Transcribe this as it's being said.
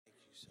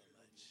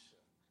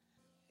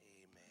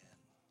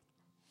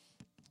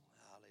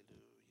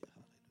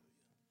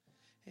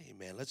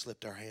Amen. Let's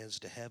lift our hands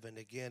to heaven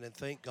again and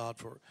thank God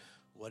for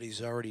what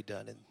He's already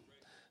done in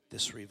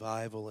this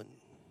revival. And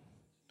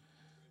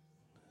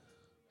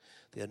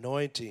the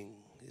anointing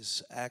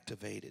is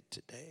activated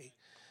today.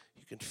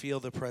 You can feel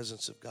the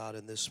presence of God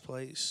in this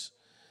place.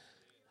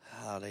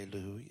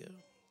 Hallelujah.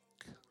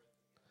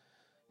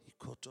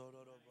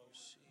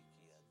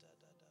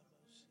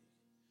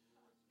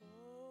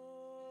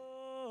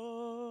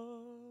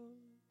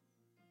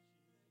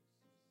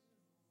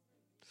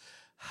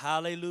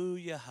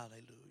 Hallelujah,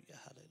 hallelujah,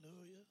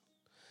 hallelujah.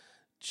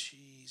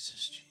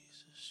 Jesus,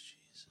 Jesus,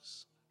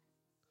 Jesus.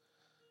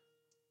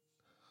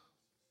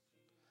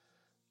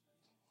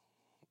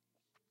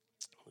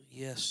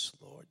 Yes,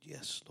 Lord,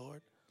 yes,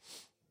 Lord.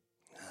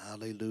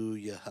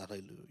 Hallelujah,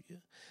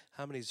 hallelujah.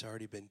 How many's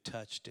already been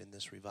touched in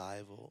this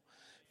revival?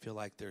 Feel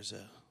like there's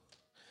a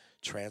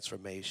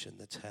transformation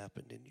that's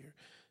happened in your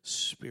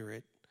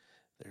spirit.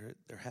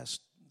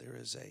 There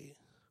is a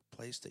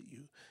place that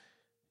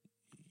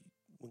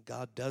when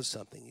God does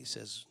something, He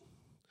says,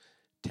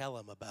 tell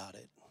Him about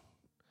it.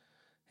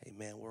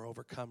 Amen. We're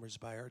overcomers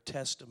by our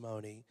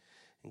testimony,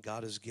 and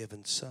God has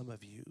given some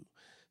of you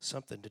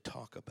something to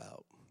talk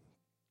about.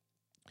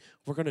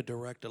 We're going to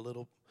direct a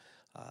little.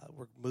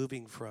 We're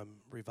moving from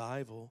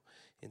revival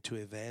into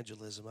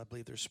evangelism. I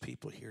believe there's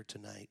people here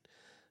tonight.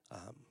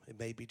 It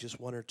may be just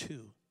one or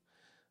two,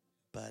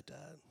 but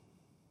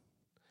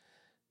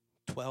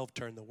 12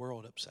 turned the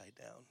world upside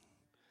down.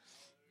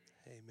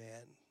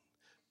 Amen.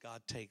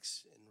 God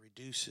takes and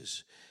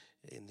reduces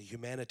in the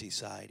humanity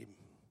side.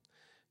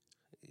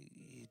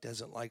 He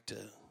doesn't like to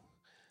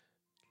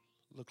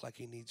look like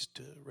He needs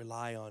to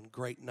rely on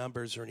great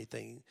numbers or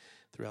anything.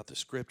 Throughout the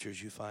scriptures,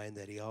 you find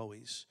that He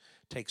always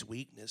takes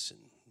weakness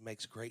and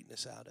makes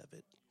greatness out of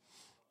it.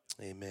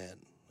 Amen.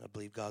 I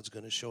believe God's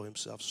going to show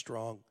Himself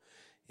strong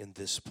in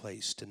this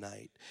place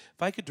tonight.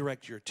 If I could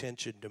direct your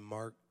attention to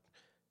Mark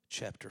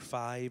chapter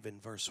 5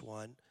 and verse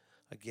 1.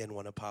 Again,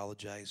 want to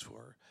apologize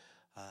for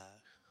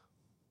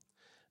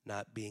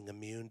not being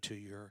immune to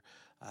your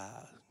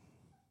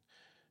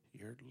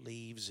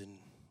leaves and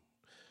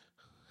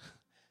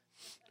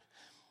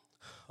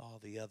all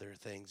the other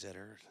things that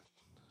are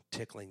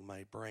tickling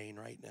my brain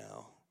right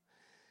now.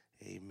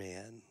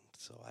 Amen.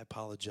 So I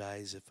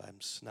apologize if I'm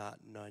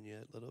snotting on you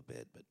a little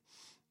bit, but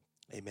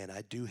amen.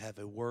 I do have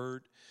a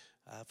word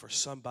for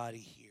somebody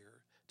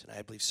here tonight.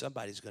 I believe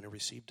somebody's going to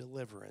receive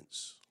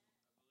deliverance.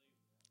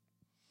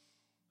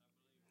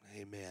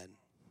 Amen.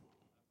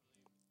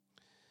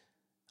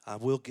 I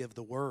will give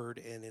the word,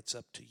 and it's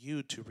up to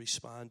you to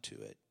respond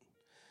to it.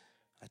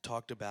 I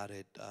talked about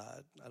it,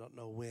 I don't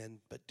know when,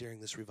 but during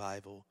this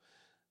revival,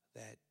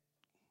 that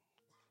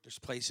there's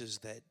places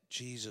that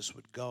Jesus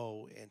would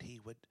go, and he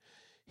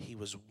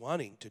was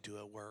wanting to do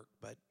a work,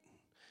 but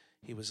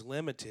He was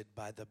limited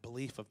by the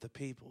belief of the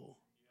people.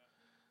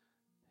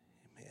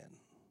 Amen.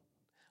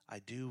 I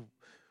do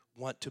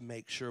want to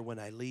make sure when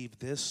I leave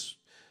this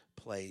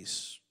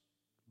place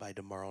by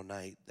tomorrow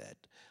night that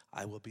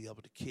I will be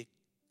able to kick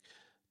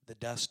the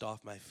dust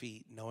off my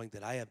feet, knowing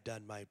that I have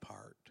done my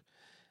part.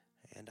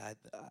 And I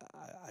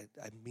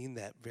mean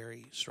that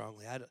very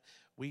strongly.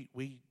 We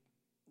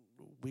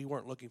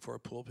weren't looking for a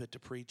pulpit to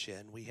preach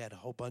in. We had a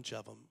whole bunch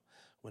of them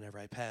whenever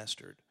I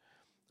pastored.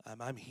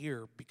 I'm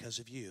here because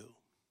of you.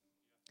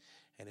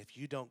 And if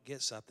you don't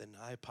get something,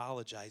 I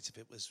apologize if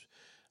it was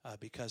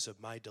because of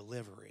my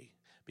delivery,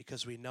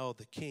 because we know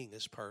the King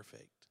is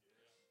perfect.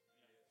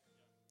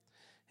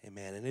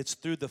 Amen. And it's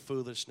through the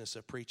foolishness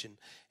of preaching.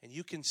 And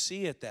you can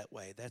see it that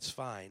way. That's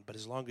fine. But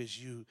as long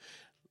as you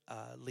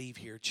leave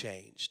here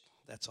changed,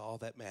 that's all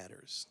that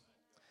matters.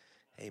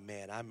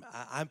 Amen.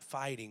 I'm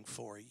fighting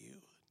for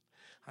you.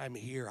 I'm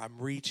here. I'm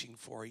reaching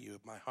for you.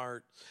 My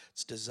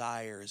heart's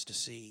desire is to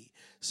see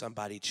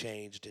somebody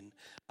changed. And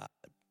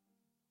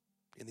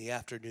in the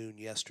afternoon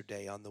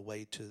yesterday on the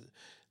way to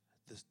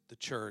the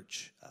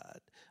church,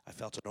 I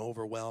felt an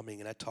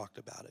overwhelming, and I talked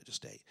about it,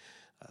 just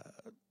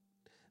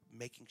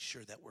making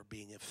sure that we're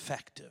being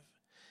effective.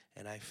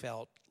 And I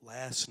felt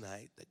last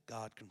night that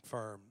God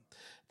confirmed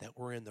that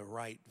we're in the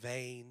right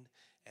vein,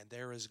 and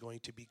there is going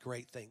to be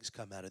great things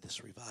come out of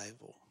this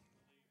revival.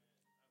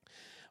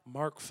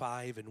 Mark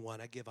 5 and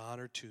 1, I give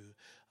honor to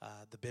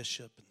the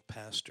bishop and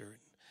pastor,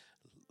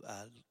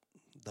 and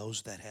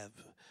those that have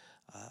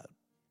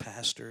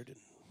pastored, and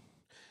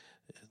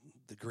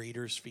the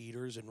greeters,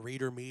 feeders, and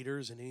reader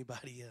meters, and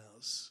anybody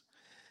else.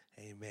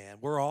 Amen.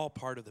 We're all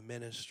part of the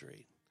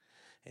ministry.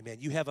 Amen.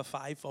 You have a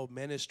fivefold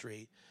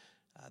ministry.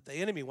 The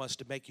enemy wants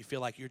to make you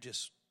feel like you're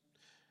just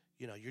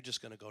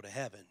going to go to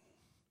heaven.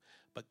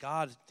 But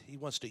God, He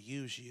wants to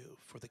use you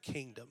for the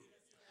kingdom.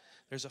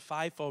 There's a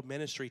fivefold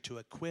ministry to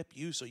equip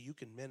you so you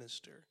can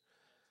minister.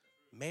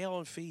 Male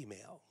and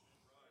female.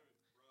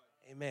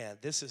 Amen.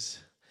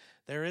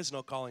 There is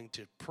no calling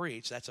to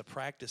preach. That's a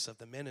practice of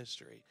the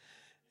ministry.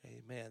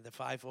 Amen. The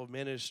fivefold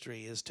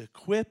ministry is to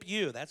equip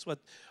you. That's what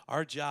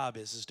our job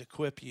is to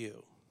equip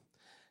you.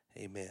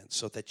 Amen.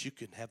 So that you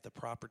can have the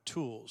proper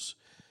tools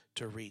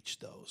to reach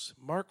those.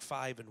 Mark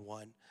 5 and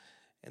 1.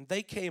 And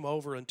they came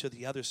over unto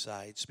the other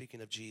side,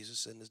 speaking of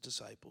Jesus and his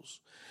disciples,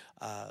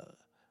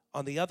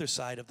 on the other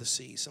side of the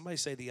sea. Somebody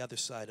say the other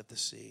side of the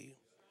sea.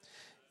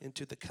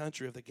 Into the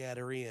country of the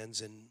Gadarenes.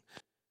 And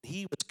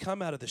he was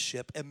come out of the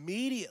ship.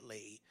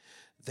 Immediately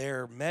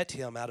there met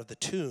him out of the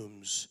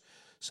tombs.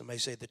 Somebody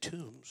say the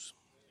tombs.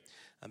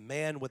 A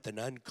man with an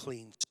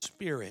unclean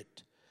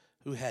spirit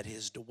who had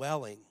his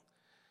dwelling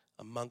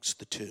amongst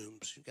the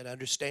tombs. You got to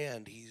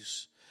understand,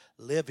 he's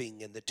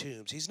living in the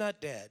tombs. He's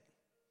not dead,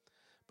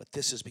 but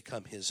this has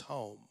become his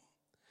home.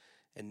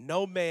 And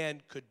no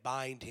man could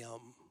bind him.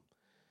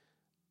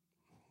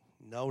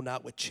 No,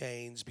 not with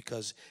chains,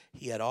 because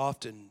he had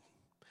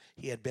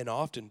been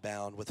often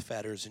bound with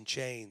fetters and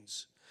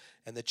chains.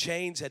 And the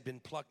chains had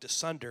been plucked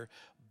asunder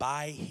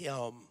by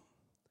him,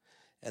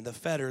 and the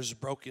fetters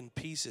broke in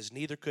pieces.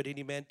 Neither could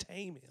any man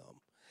tame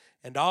him.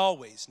 And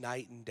always,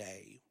 night and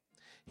day,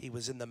 he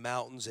was in the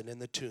mountains and in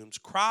the tombs,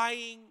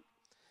 crying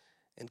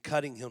and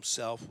cutting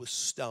himself with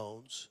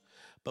stones.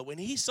 But when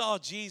he saw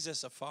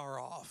Jesus afar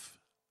off,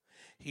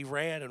 he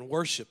ran and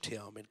worshiped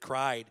him and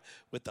cried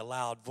with a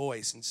loud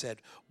voice and said,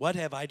 What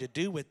have I to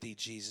do with thee,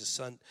 Jesus,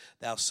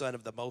 thou Son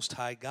of the Most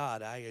High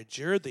God? I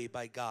adjure thee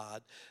by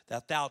God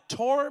that thou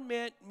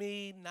torment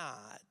me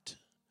not.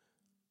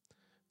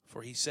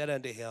 For he said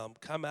unto him,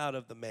 Come out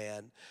of the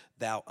man,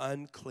 thou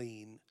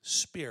unclean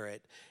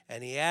spirit.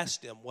 And he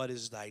asked him, What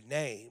is thy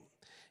name?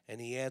 And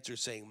he answered,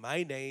 saying,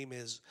 My name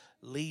is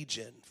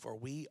Legion, for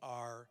we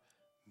are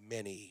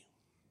many.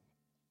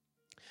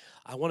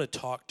 I want to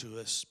talk to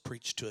us,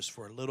 preach to us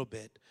for a little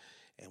bit,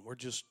 and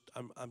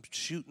I'm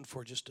shooting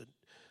for just a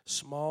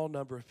small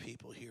number of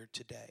people here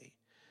today.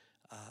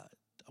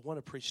 I want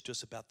to preach to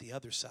us about the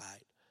other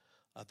side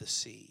of the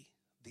sea,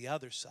 the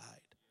other side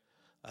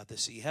of the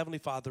sea. Heavenly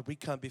Father, we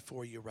come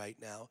before you right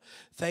now,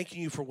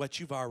 thanking you for what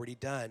you've already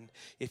done.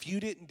 If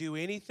you didn't do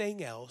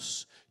anything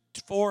else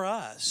for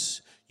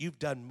us, you've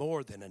done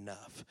more than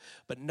enough.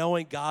 But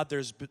knowing, God,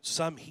 there's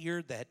some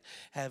here that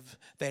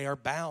they are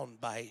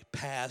bound by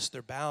past,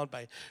 they're bound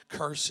by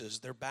curses,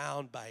 they're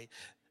bound by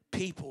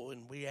people,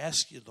 and we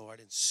ask you, Lord,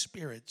 in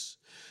spirits,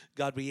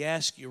 God, we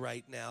ask you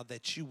right now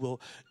that you will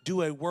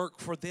do a work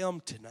for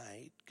them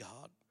tonight,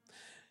 God.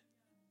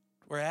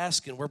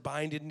 We're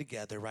binding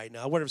together right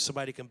now. I wonder if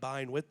somebody can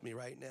bind with me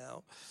right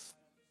now.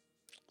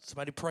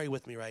 Somebody pray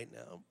with me right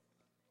now.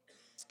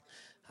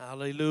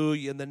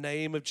 Hallelujah, in the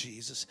name of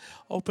Jesus.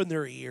 Open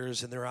their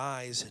ears and their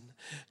eyes. And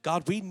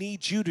God, we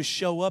need you to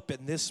show up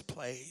in this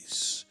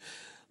place.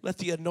 Let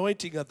the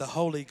anointing of the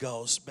Holy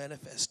Ghost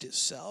manifest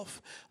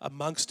itself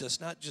amongst us,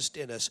 not just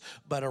in us,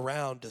 but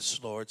around us,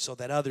 Lord, so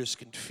that others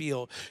can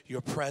feel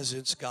your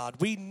presence, God.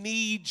 We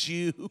need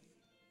you.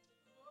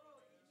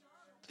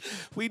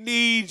 We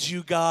need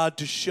you, God,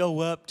 to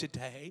show up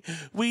today.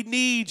 We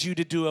need you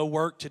to do a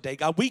work today.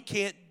 God, we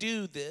can't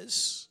do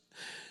this,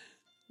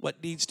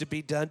 what needs to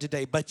be done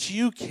today, but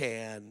you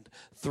can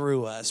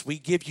through us. We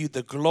give you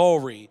the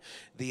glory,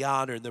 the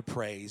honor, and the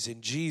praise.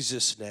 In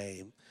Jesus'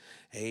 name,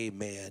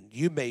 amen.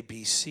 You may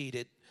be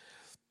seated.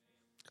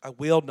 I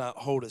will not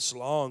hold us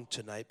long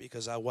tonight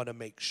because I want to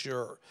make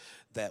sure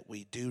that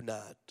we do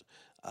not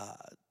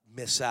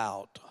miss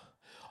out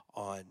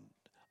on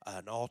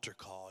an altar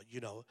call. You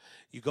know,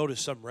 you go to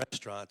some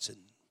restaurants, and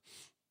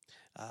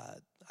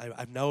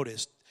I've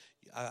noticed,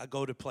 I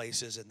go to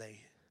places and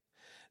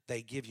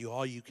they give you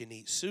all you can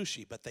eat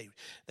sushi, but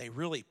they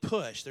really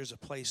push. There's a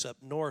place up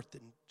north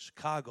in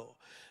Chicago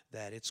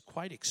that it's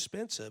quite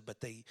expensive, but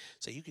they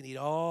say you can eat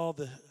all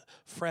the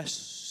fresh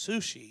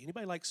sushi.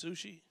 Anybody like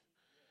sushi?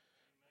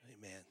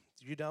 Amen.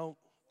 You don't?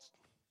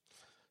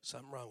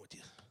 Something wrong with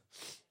you.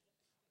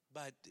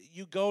 But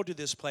you go to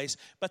this place,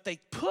 but they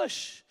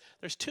push.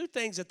 There's two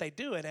things that they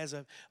do, and as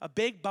a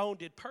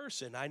big-boned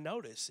person, I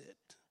notice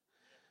it.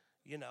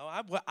 You know,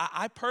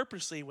 I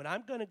purposely, when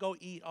I'm going to go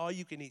eat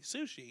all-you-can-eat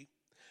sushi,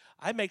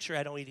 I make sure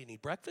I don't eat any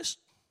breakfast.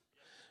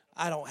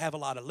 I don't have a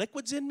lot of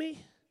liquids in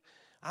me.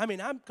 I mean,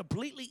 I'm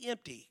completely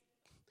empty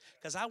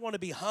because I want to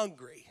be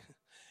hungry.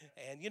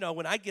 And, you know,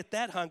 when I get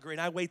that hungry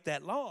and I wait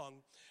that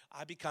long,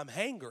 I become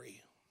hangry.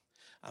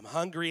 I'm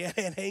hungry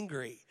and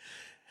hangry.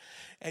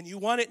 And you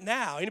want it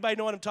now. Anybody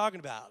know what I'm talking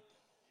about?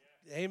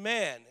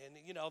 Amen. And,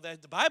 you know,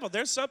 the Bible,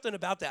 there's something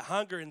about that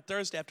hunger and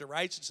thirst after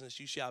righteousness,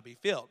 you shall be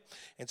filled.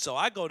 And so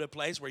I go to a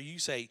place where you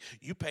say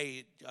you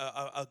pay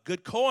a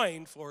good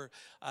coin for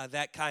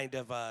that kind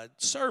of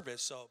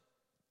service. So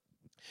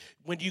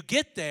when you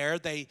get there,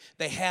 they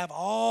have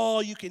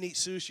all you can eat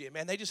sushi.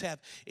 Man, they just have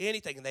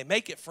anything, and they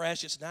make it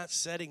fresh. It's not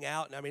setting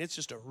out. And I mean, it's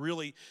just a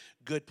really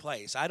good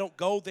place. I don't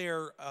go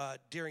there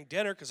during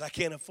dinner because I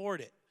can't afford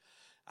it.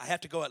 I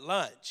have to go at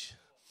lunch.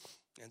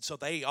 And so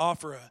they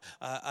offer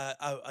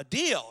a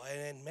deal,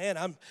 and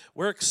man,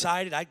 we're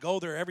excited. I go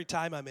there every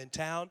time I'm in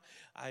town.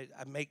 I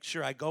make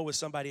sure I go with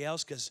somebody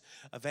else because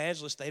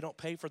evangelists, they don't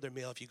pay for their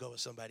meal if you go with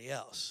somebody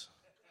else.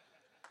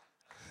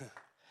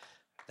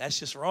 That's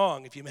just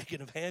wrong if you make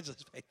an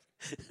evangelist pay.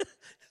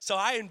 So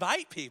I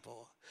invite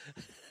people.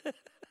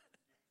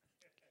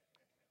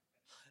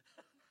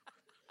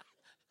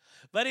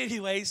 But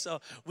anyway, so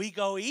we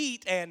go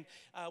eat, and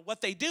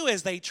what they do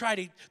is they try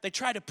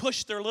to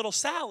push their little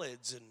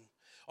salads, and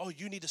oh,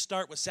 you need to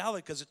start with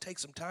salad because it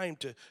takes some time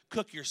to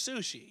cook your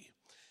sushi.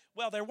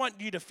 Well, they're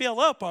wanting you to fill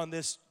up on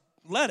this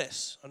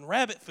lettuce and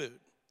rabbit food.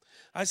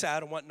 I say, I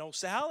don't want no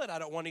salad. I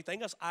don't want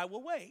anything else. I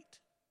will wait.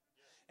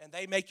 And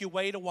they make you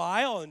wait a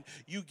while, and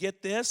you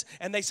get this,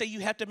 and they say you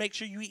have to make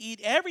sure you eat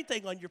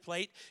everything on your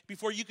plate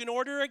before you can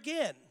order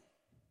again.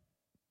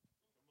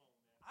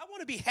 I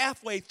want to be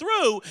halfway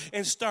through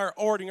and start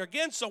ordering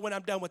again, so when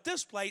I'm done with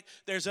this plate,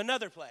 there's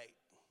another plate.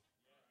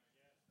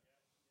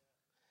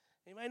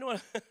 Anybody know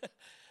what?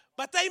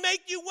 But they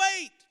make you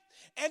wait,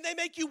 and they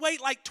make you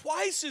wait like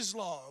twice as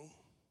long.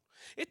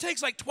 It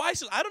takes like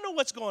twice as, I don't know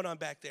what's going on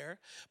back there,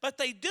 but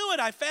they do it.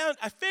 I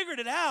figured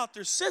it out.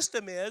 Their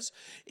system is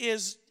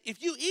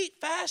if you eat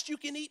fast, you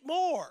can eat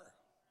more.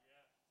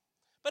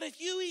 But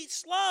if you eat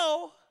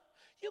slow,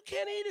 you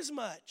can't eat as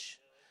much.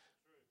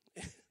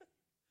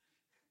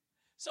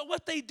 So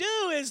what they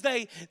do is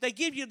they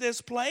give you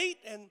this plate,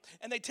 and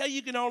they tell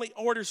you can only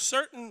order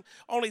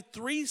only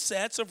 3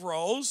 sets of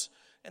rolls,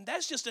 and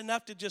that's just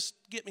enough to just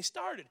get me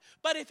started.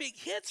 But if it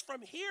hits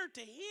from here to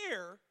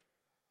here,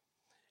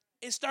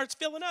 it starts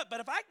filling up. But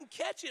if I can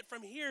catch it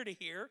from here to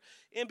here,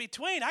 in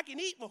between, I can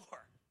eat more.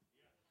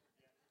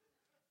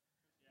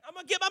 I'm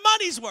going to get my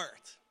money's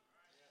worth.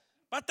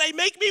 But they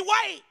make me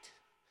wait.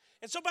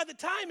 And so by the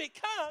time it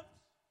comes,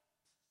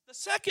 the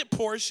second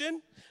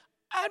portion,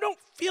 I don't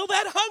feel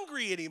that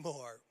hungry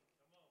anymore.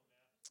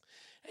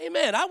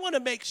 Amen. I want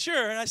to make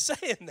sure, and I'm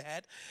saying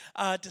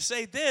that to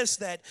say this,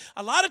 that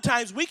a lot of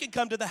times we can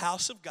come to the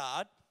house of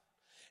God,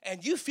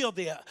 and you feel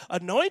the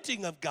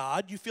anointing of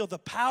God, you feel the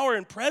power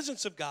and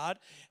presence of God,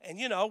 and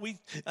you know,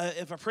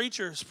 if a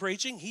preacher is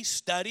preaching, he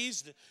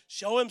studies to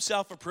show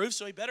himself approved,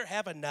 so he better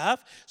have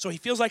enough, so he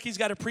feels like he's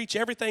got to preach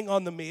everything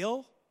on the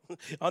meal,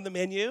 on the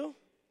menu,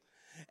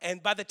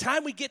 and by the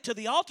time we get to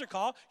the altar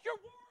call, you're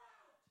warm.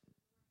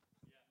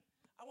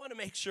 I want to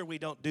make sure we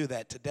don't do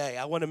that today.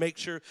 I want to make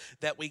sure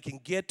that we can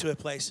get to a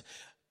place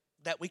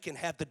that we can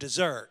have the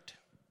dessert.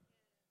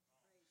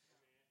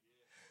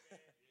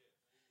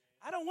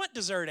 I don't want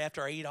dessert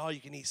after I eat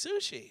all-you-can-eat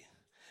sushi.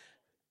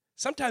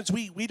 Sometimes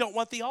we don't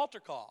want the altar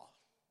call.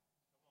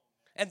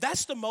 And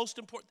that's the most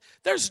important.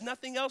 There's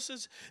nothing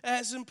else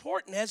as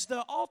important as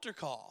the altar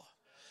call.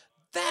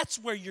 That's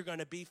where you're going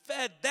to be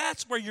fed.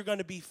 That's where you're going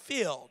to be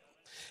filled.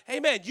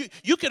 Amen.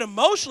 You can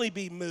emotionally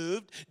be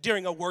moved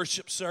during a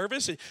worship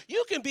service, and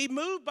you can be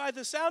moved by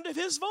the sound of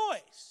his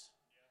voice.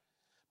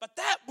 But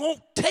that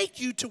won't take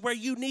you to where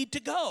you need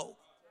to go.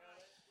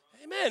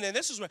 Amen. And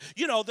this is where,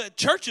 the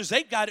churches,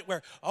 they've got it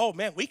where, oh,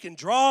 man, we can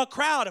draw a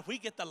crowd if we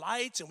get the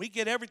lights and we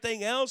get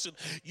everything else, and,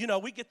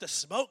 we get the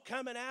smoke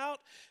coming out,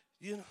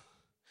 and,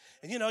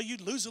 you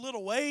lose a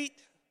little weight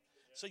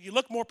so you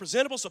look more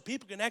presentable so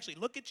people can actually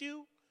look at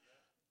you.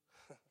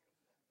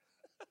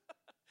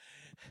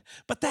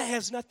 But that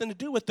has nothing to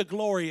do with the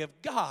glory of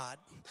God.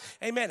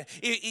 Amen.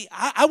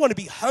 I want to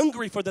be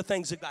hungry for the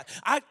things of God.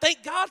 I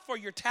thank God for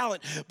your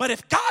talent. But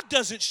if God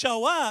doesn't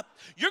show up,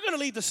 you're going to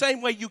leave the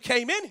same way you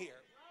came in here.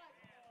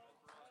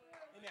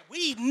 Amen.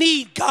 We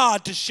need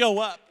God to show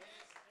up.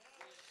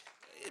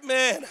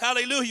 Amen.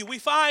 Hallelujah. We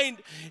find,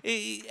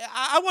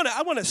 I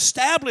want to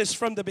establish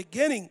from the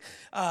beginning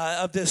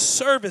of this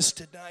service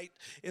tonight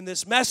in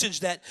this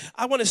message that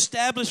I want to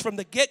establish from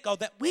the get-go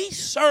that we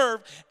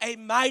serve a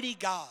mighty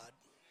God.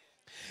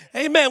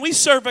 Amen. We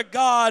serve a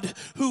God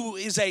who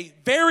is a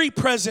very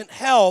present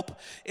help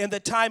in the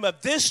time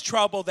of this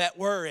trouble that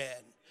we're in.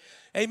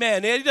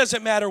 Amen. It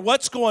doesn't matter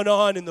what's going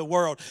on in the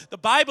world. The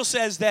Bible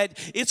says that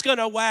it's going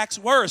to wax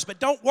worse, but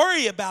don't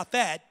worry about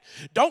that.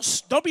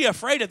 Don't be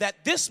afraid of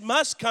that. This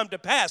must come to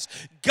pass.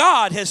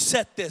 God has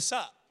set this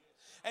up.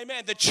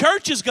 Amen. The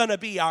church is going to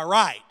be all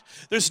right.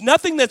 There's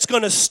nothing that's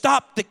going to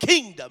stop the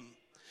kingdom.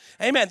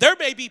 Amen. There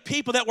may be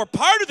people that were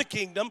part of the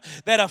kingdom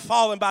that have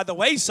fallen by the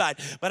wayside.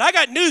 But I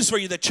got news for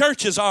you. The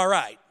church is all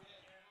right.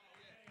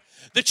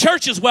 The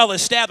church is well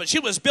established.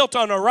 It was built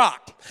on a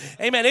rock.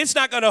 Amen. It's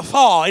not going to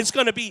fall. It's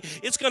going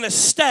to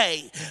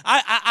stay.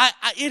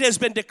 It has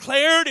been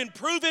declared and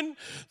proven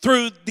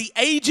through the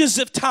ages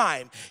of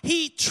time.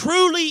 He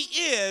truly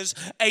is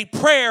a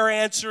prayer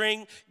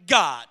answering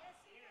God.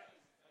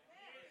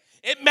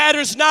 It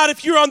matters not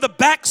if you're on the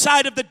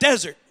backside of the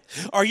desert,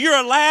 or you're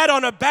a lad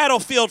on a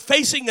battlefield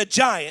facing a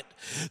giant.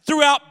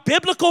 Throughout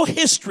biblical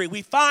history,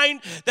 we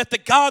find that the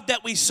God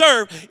that we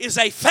serve is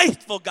a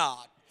faithful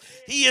God.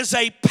 He is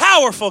a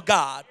powerful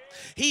God.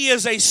 He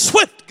is a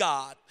swift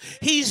God.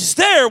 He's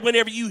there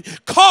whenever you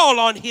call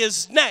on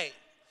his name.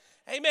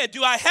 Amen.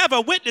 Do I have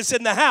a witness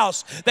in the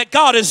house that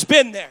God has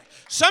been there?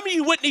 Some of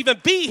you wouldn't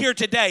even be here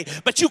today,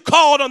 but you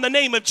called on the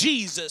name of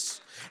Jesus.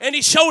 And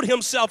he showed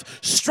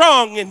himself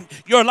strong in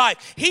your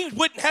life. He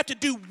wouldn't have to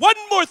do one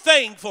more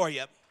thing for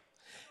you.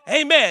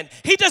 Amen.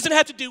 He doesn't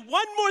have to do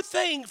one more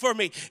thing for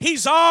me.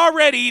 He's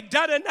already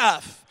done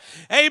enough.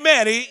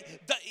 Amen.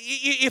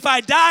 If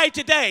I die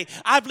today,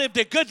 I've lived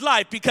a good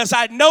life because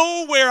I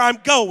know where I'm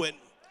going.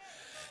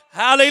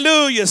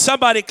 Hallelujah.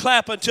 Somebody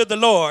clap unto the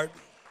Lord.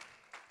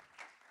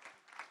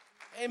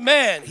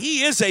 Amen.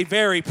 He is a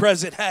very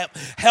present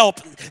help.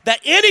 That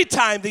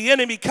anytime the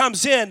enemy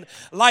comes in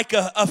like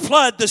a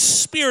flood, the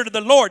Spirit of the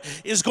Lord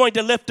is going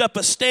to lift up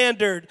a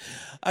standard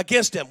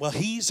against him. Well,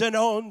 he's an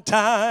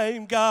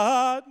on-time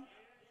God.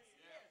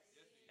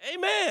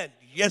 Amen.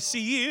 Yes,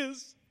 he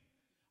is.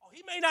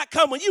 He may not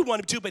come when you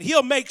want him to, but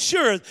he'll make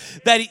sure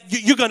that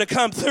you're going to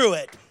come through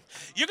it.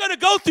 You're going to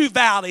go through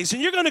valleys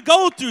and you're going to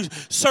go through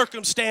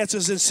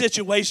circumstances and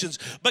situations,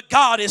 but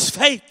God is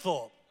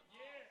faithful.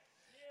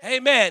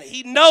 Amen.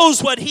 He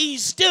knows what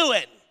he's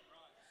doing.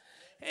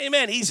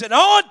 Amen. He's an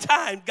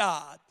on-time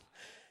God.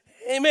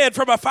 Amen.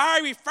 From a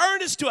fiery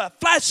furnace to a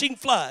flashing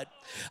flood.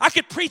 I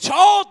could preach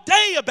all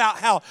day about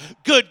how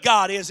good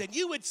God is, and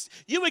you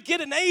would get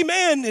an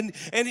amen,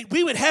 and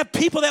we would have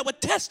people that would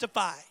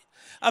testify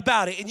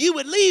about it, and you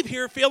would leave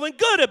here feeling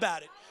good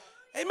about it.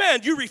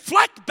 Amen. You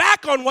reflect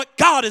back on what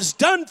God has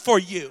done for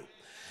you.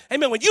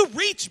 Amen. When you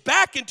reach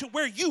back into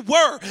where you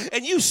were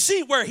and you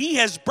see where he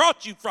has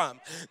brought you from,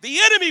 the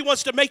enemy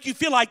wants to make you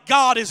feel like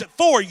God isn't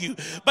for you,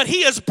 but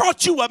he has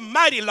brought you a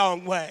mighty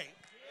long way.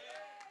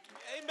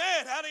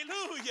 Amen.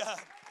 Hallelujah.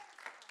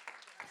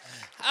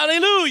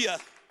 Hallelujah.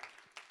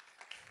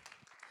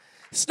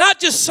 It's not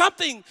just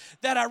something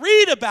that I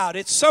read about.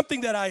 It's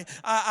something that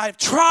I've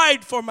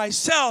tried for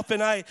myself,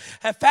 and I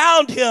have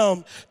found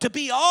him to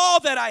be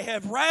all that I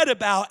have read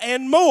about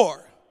and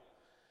more.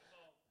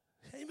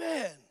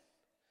 Amen.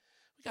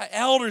 We got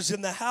elders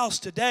in the house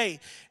today,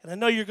 and I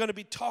know you're going to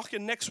be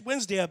talking next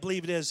Wednesday, I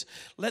believe it is,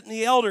 letting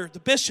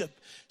the bishop,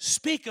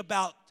 speak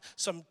about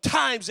some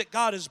times that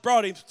God has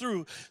brought him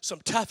through some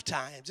tough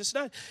times.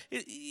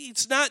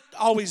 It's not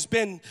always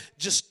been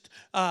just,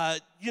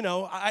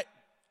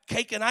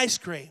 cake and ice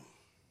cream.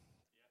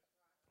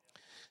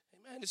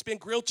 Amen. It's been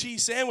grilled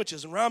cheese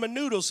sandwiches and ramen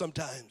noodles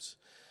sometimes.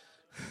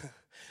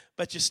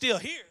 But you're still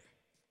here.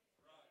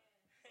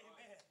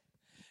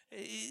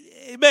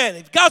 Amen.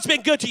 If God's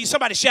been good to you,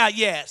 somebody shout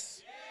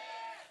yes.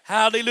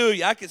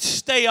 Hallelujah. I could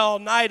stay all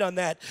night on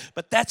that,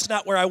 but that's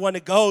not where I want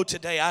to go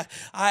today.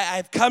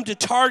 I've come to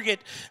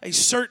target a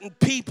certain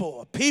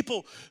people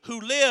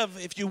who live,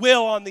 if you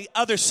will, on the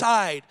other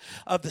side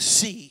of the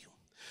sea.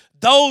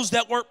 Those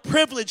that weren't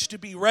privileged to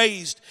be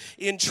raised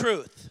in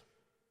truth.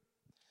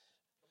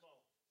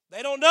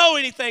 They don't know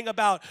anything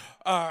about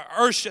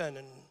Urshan,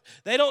 and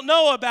they don't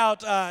know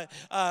about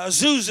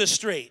Azusa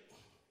Street.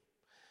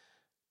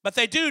 But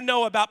they do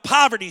know about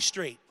Poverty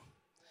Street.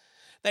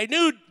 They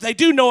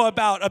do know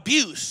about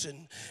abuse,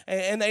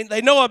 and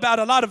they know about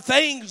a lot of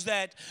things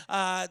that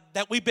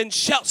we've been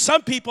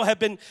some people have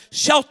been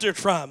sheltered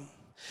from.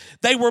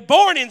 They were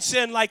born in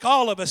sin like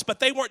all of us, but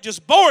they weren't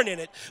just born in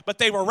it, but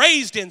they were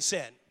raised in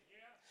sin.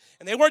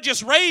 And they weren't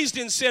just raised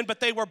in sin,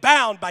 but they were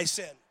bound by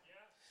sin.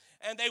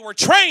 And they were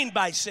trained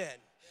by sin.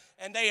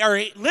 And they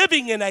are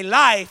living in a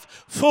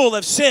life full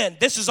of sin.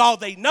 This is all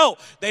they know.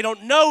 They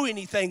don't know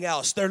anything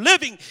else. They're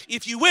living,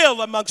 if you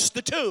will, amongst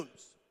the tombs.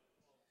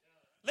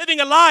 Living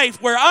a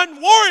life where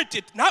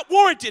not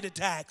warranted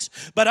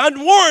attacks, but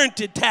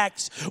unwarranted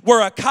attacks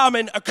were a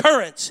common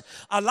occurrence.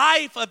 A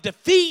life of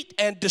defeat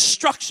and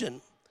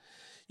destruction.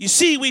 You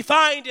see, we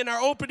find in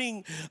our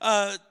opening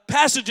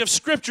passage of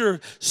Scripture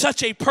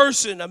such a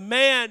person, a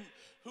man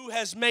who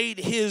has made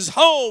his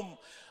home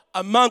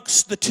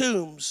amongst the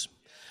tombs,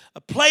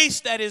 a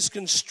place that is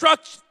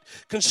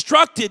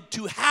constructed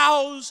to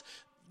house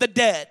the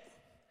dead.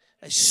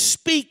 I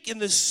speak in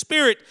the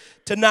Spirit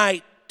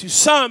tonight to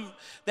some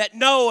that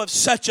know of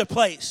such a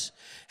place.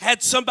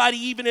 Had somebody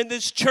even in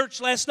this church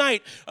last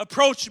night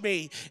approach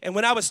me, and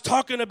when I was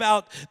talking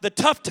about the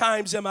tough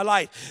times in my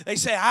life, they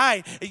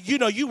say,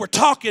 you were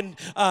talking,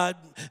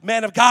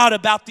 man of God,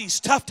 about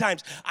these tough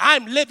times.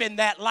 I'm living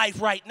that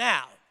life right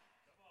now.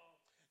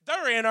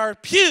 They're in our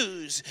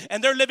pews,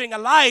 and they're living a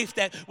life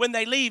that when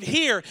they leave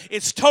here,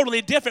 it's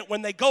totally different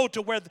when they go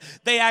to where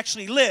they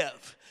actually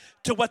live,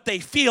 to what they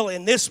feel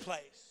in this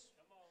place.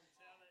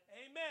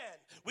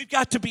 We've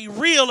got to be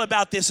real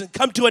about this and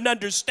come to an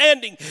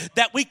understanding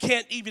that we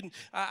can't even,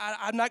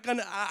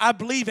 I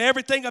believe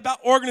everything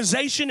about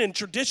organization and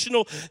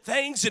traditional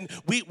things, and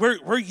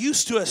we're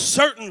used to a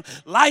certain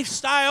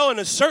lifestyle in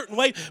a certain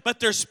way, but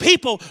there's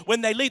people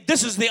when they leave,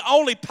 this is the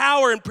only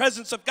power and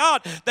presence of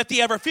God that they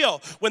ever feel.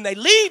 When they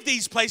leave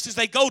these places,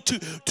 they go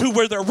to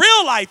where their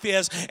real life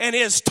is and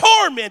is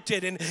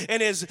tormented and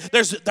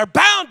they're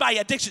bound by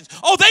addictions.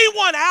 Oh, they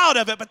want out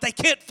of it, but they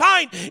can't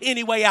find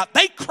any way out.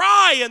 They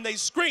cry and they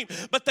scream,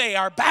 but they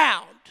are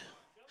bound.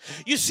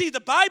 You see,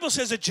 the Bible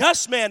says a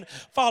just man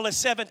falleth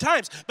 7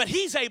 times, but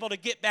he's able to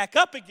get back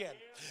up again.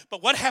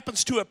 But what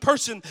happens to a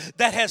person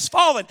that has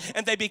fallen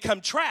and they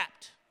become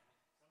trapped?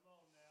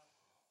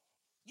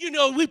 You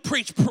know, we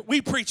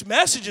preach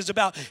messages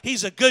about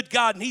he's a good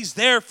God and he's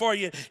there for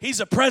you.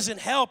 He's a present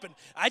help. And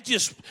I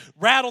just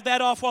rattled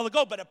that off a while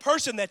ago. But a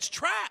person that's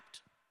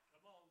trapped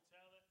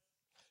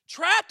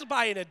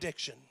by an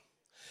addiction,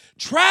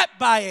 trapped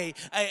by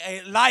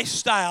a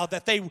lifestyle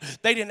that they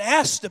didn't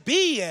ask to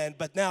be in,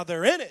 but now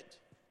they're in it.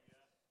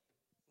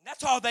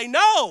 That's all they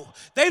know.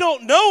 They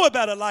don't know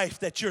about a life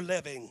that you're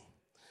living.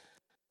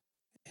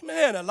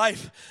 Amen. A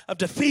life of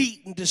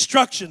defeat and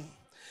destruction.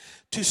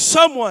 To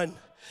someone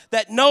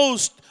that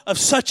knows of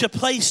such a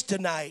place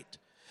tonight.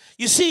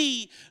 You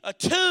see, a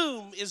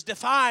tomb is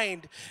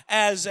defined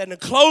as an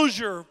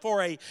enclosure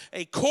for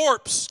a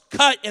corpse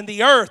cut in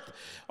the earth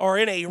or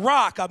in a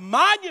rock, a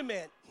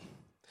monument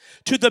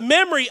to the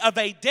memory of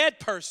a dead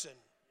person.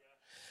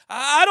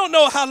 I don't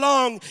know how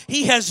long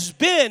he has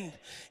been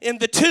in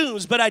the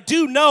tombs, but I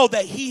do know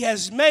that he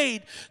has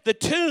made the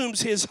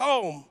tombs his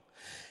home.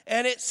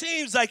 And it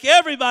seems like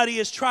everybody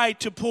has tried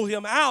to pull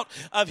him out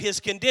of his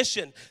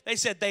condition. They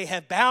said they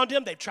have bound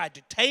him, they've tried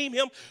to tame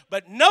him,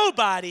 but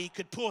nobody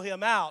could pull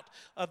him out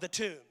of the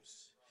tombs.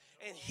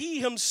 And he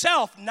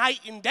himself,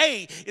 night and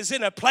day, is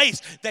in a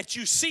place that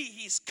you see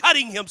he's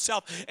cutting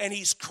himself and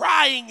he's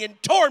crying in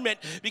torment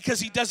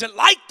because he doesn't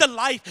like the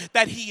life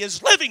that he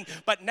is living.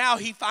 But now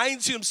he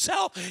finds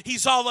himself,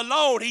 he's all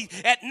alone.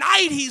 At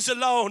night he's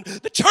alone.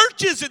 The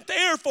church isn't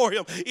there for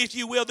him, if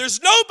you will. There's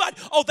nobody.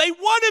 Oh, they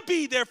want to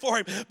be there for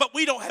him, but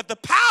we don't have the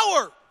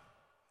power.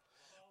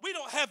 We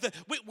don't have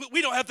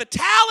the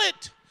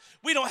talent.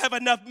 We don't have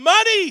enough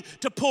money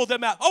to pull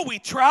them out. Oh, we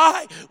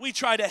try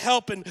to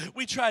help and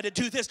we try to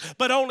do this,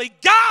 but only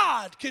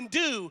God can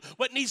do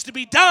what needs to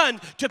be done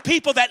to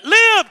people that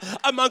live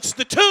amongst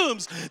the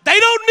tombs. They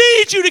don't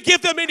need you to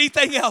give them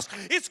anything else.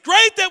 It's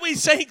great that we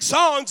sing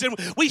songs and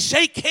we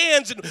shake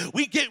hands and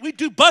we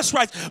do bus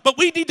rides, but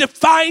we need to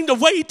find a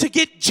way to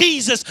get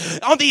Jesus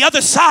on the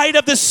other side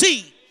of the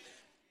sea.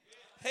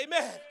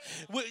 Amen.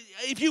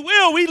 If you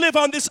will, we live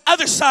on this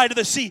other side of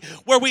the sea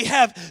where we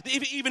have,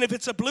 even if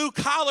it's a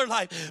blue-collar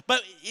life,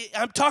 but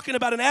I'm talking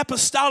about an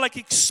apostolic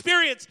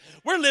experience.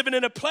 We're living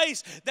in a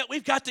place that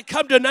we've got to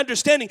come to an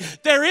understanding.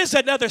 There is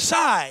another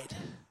side.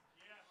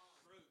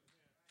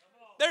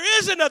 There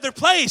is another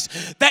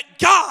place that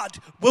God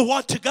will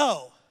want to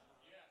go.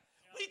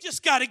 We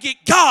just got to get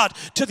God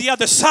to the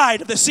other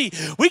side of the sea.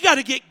 We got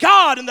to get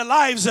God in the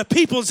lives of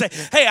people and say,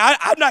 hey,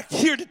 I'm not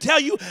here to tell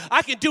you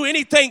I can do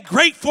anything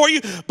great for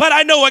you, but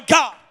I know a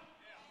God.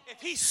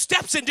 If he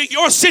steps into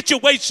your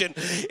situation,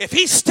 if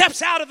he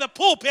steps out of the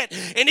pulpit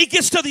and he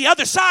gets to the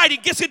other side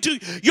and gets into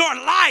your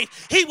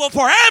life, he will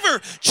forever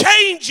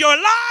change your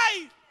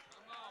life.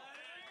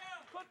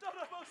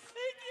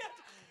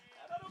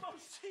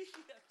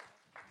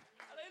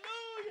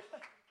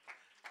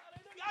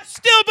 I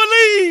still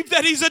believe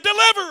that he's a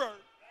deliverer.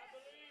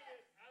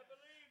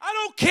 I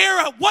don't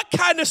care what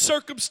kind of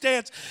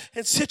circumstance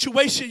and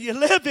situation you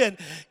live in.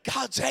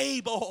 God's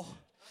able.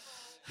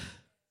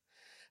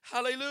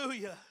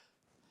 Hallelujah.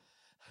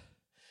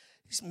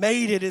 He's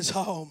made it his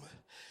home.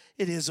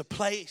 It is a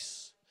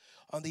place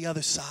on the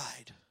other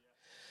side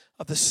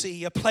of the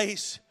sea, a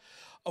place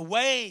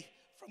away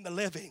from the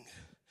living.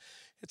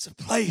 It's a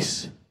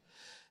place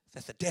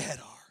that the dead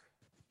are.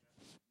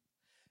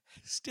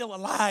 Still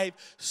alive,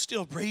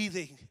 still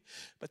breathing.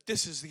 But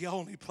this is the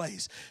only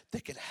place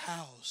that can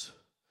house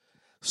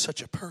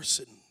such a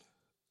person.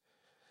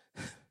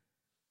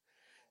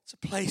 It's a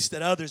place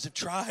that others have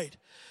tried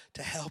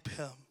to help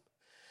him.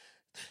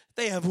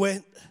 They have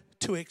went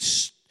to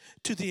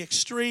the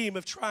extreme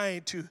of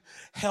trying to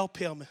help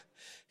him.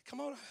 Come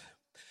on.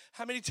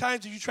 How many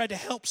times have you tried to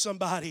help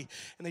somebody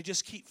and they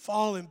just keep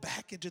falling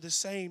back into the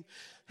same?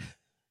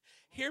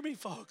 Hear me,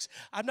 folks.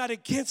 I'm not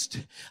against,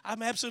 I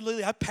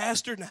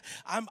pastor, and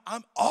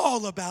I'm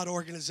all about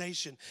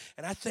organization.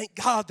 And I thank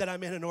God that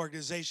I'm in an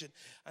organization.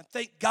 I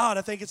thank God,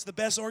 I think it's the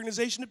best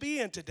organization to be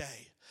in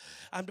today.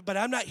 But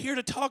I'm not here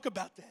to talk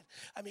about that.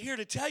 I'm here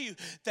to tell you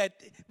that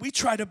we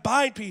try to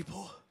bind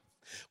people.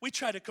 We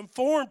try to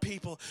conform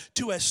people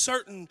to a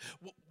certain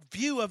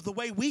view of the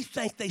way we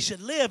think they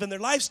should live in their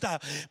lifestyle.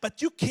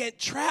 But you can't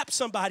trap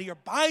somebody or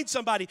bind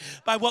somebody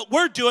by what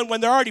we're doing when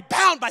they're already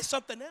bound by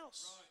something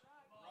else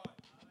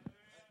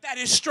that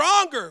is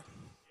stronger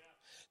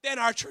than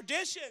our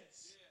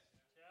traditions.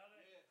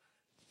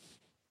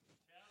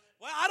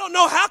 Well, I don't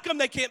know how come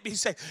they can't be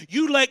saved.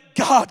 You let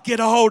God get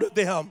a hold of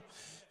them.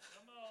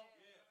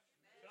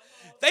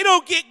 They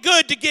don't get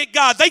good to get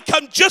God. They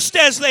come just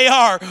as they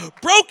are,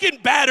 broken,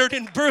 battered,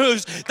 and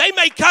bruised. They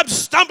may come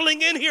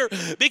stumbling in here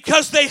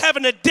because they have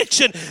an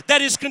addiction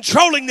that is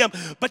controlling them.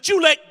 But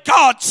you let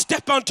God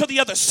step onto the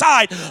other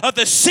side of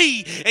the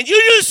sea, and you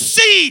just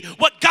see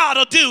what God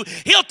will do.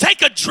 He'll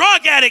take a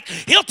drug addict,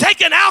 he'll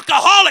take an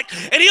alcoholic,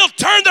 and he'll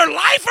turn their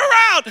life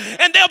around,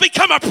 and they'll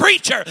become a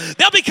preacher.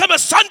 They'll become a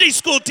Sunday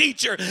school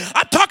teacher.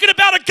 I'm talking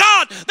about a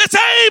God that's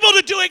able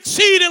to do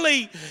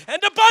exceedingly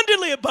and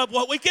abundantly above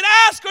what we can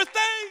ask or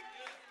think.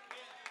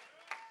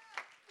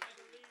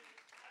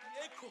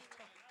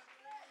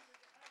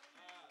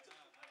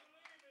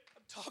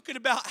 Talking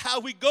about how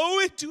we go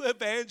into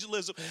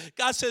evangelism.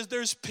 God says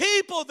there's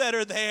people that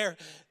are there.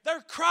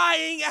 They're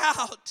crying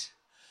out.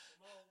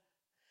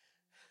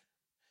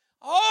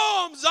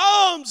 Alms,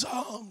 alms,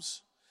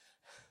 alms.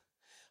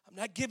 I'm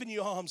not giving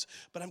you alms,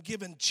 but I'm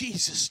giving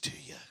Jesus to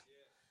you.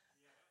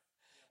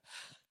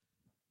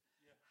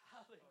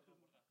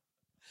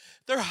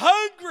 They're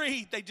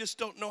hungry. They just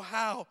don't know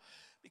how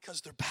because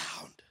they're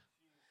bound.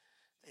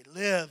 They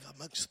live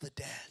amongst the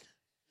dead.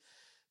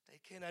 They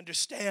can't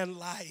understand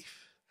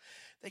life.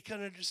 They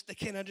can't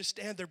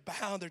understand they're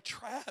bound, they're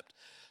trapped.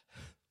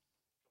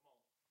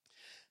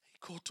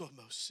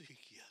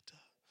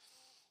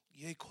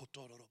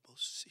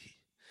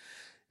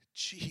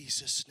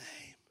 Jesus'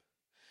 name.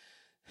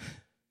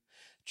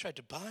 Tried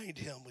to bind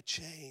him with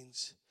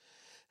chains.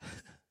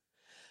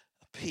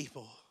 A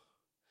people,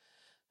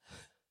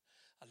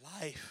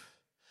 a life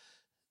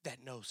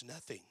that knows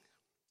nothing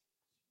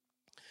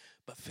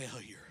but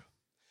failure.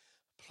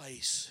 A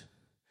place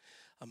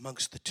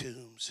amongst the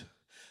tombs.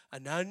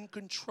 An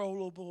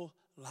uncontrollable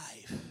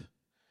life.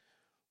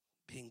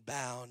 Being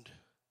bound.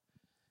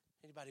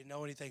 Anybody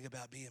know anything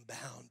about being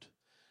bound?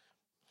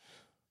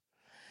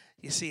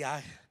 You see,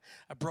 I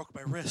broke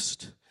my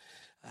wrist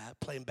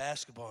playing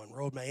basketball and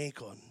rolled my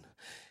ankle,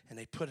 and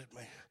they put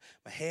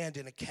my hand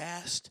in a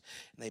cast,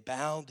 and they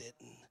bound it,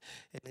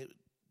 and it,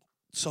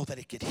 so that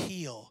it could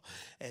heal.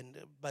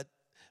 But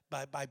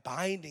by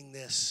binding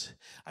this,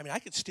 I mean, I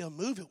could still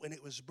move it when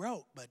it was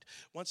broke, but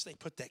once they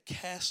put that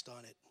cast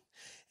on it,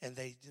 and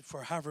they,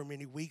 for however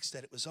many weeks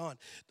that it was on,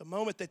 the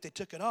moment that they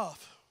took it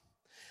off,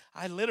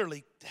 I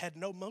literally had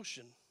no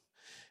motion.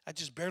 I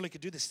just barely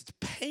could do this. It's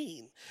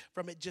pain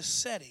from it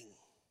just setting.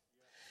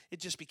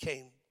 It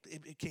became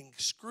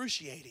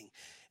excruciating,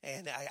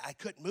 and I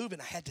couldn't move,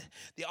 and I had to.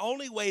 The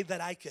only way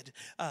that I could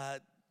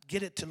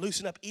get it to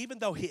loosen up, even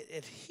though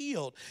it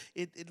healed,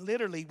 it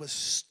literally was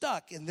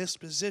stuck in this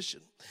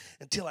position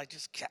until I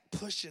just kept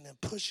pushing and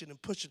pushing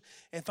and pushing,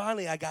 and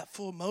finally I got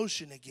full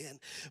motion again.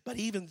 But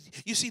even,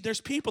 you see,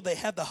 there's people that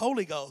have the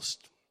Holy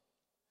Ghost.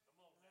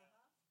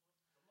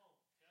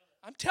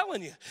 I'm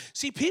telling you.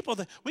 See, people,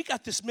 we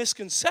got this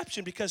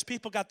misconception because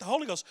people got the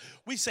Holy Ghost.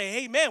 We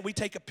say, amen. We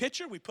take a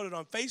picture. We put it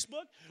on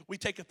Facebook. We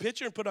take a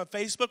picture and put it on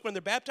Facebook when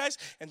they're baptized,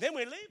 and then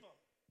we leave them.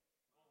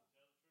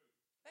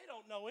 They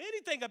don't know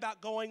anything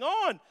about going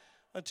on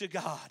unto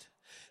God.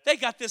 They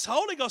got this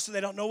Holy Ghost, and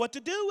they don't know what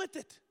to do with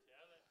it.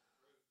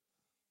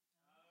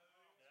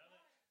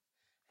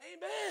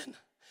 Amen.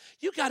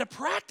 You got to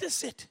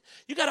practice it.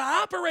 You got to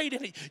operate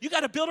in it. You got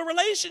to build a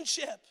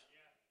relationship.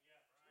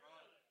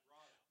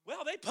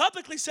 Well, they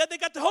publicly said they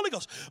got the Holy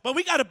Ghost, but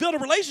we got to build a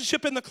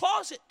relationship in the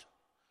closet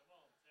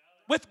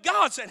with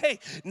God. Saying, hey,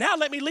 now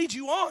let me lead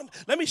you on.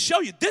 Let me show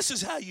you. This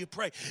is how you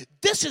pray.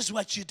 This is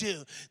what you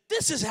do.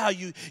 This is how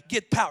you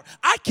get power.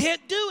 I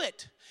can't do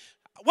it.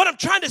 What I'm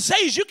trying to say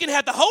is you can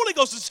have the Holy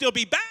Ghost and still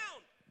be bound.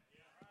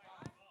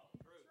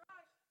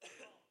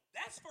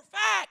 That's for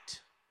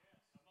fact.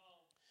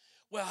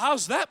 Well,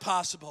 how's that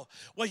possible?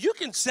 Well, you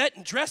can sit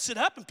and dress it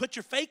up and put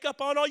your fake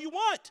up on all you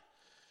want.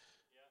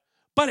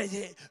 But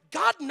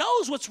God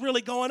knows what's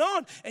really going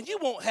on, and you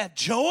won't have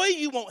joy,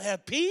 you won't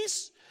have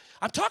peace.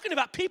 I'm talking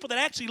about people that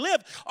actually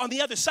live on the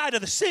other side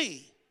of the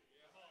sea.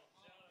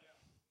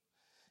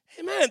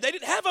 Amen. They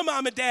didn't have a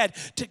mom and dad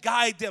to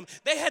guide them.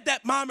 They had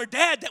that mom or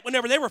dad that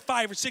whenever they were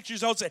 5 or 6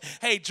 years old said,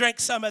 hey, drink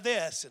some of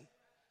this.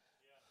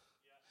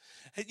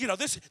 And you know,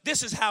 this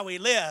is how we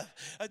live.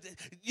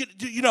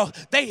 You know,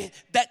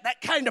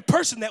 that kind of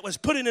person that was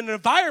put in an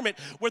environment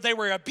where they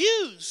were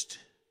abused.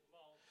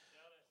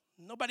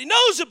 Nobody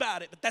knows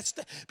about it, but that's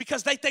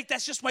because they think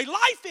that's just the way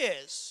life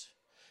is,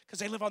 because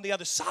they live on the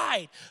other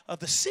side of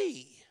the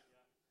sea.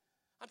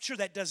 I'm sure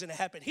that doesn't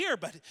happen here,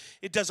 but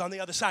it does on the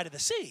other side of the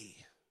sea.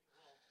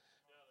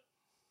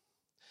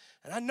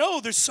 And I know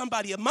there's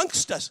somebody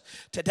amongst us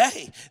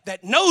today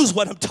that knows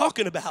what I'm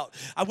talking about.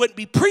 I wouldn't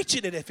be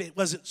preaching it if it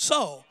wasn't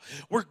so.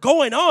 We're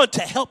going on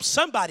to help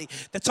somebody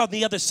that's on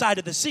the other side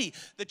of the sea.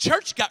 The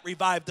church got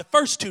revived the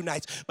first 2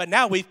 nights, but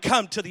now we've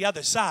come to the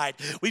other side.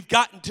 We've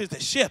gotten to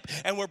the ship,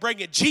 and we're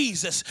bringing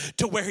Jesus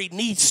to where he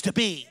needs to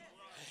be.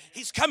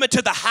 He's coming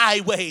to the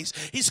highways.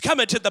 He's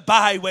coming to the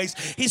byways.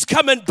 He's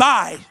coming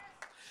by.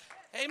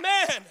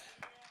 Amen.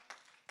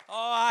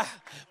 Oh,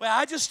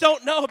 I just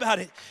don't know about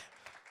it.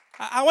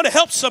 I want to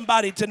help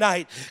somebody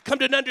tonight come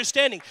to an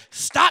understanding.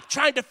 Stop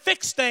trying to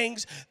fix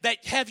things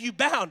that have you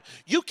bound.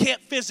 You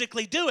can't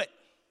physically do it.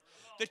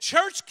 The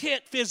church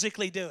can't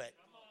physically do it.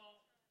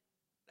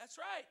 That's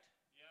right.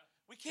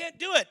 We can't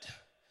do it.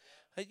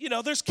 You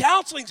know, there's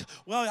counseling.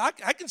 Well,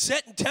 I can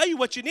sit and tell you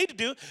what you need to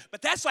do,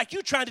 but that's like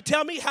you trying to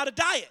tell me how to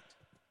diet.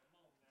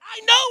 I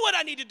know what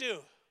I need to do.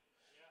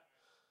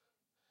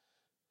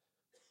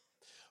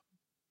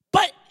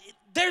 But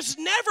there's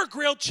never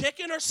grilled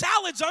chicken or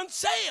salads on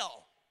sale.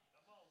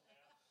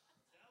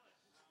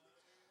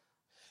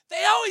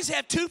 They always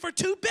have 2 for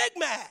 $2 Big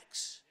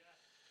Macs.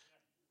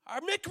 Our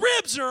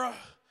McRibs are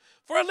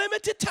for a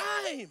limited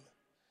time.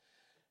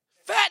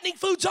 Fattening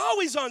food's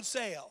always on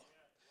sale.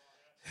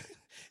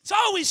 It's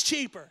always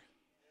cheaper.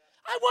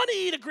 I want to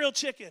eat a grilled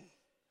chicken.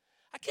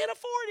 I can't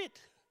afford it.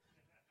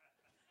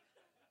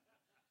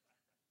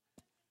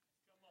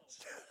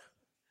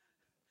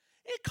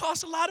 It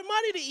costs a lot of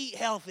money to eat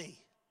healthy.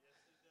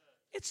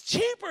 It's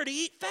cheaper to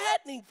eat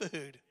fattening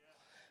food.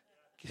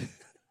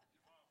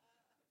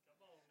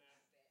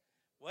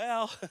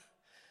 Well,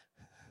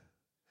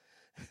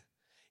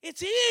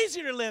 it's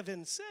easier to live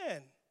in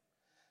sin.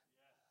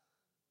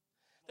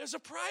 There's a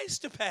price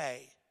to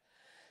pay.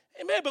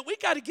 Amen. But we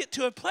got to get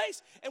to a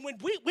place. And when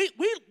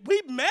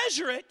we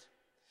measure it,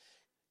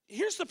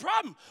 here's the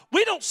problem.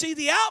 We don't see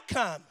the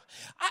outcome.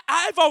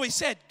 I've always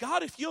said,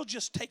 God, if you'll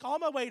just take all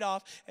my weight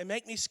off and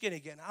make me skinny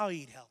again, I'll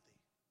eat healthy.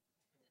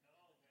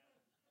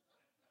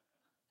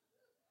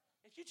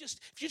 If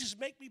you just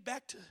make me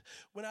back to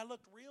when I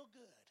looked real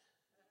good,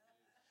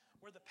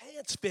 where the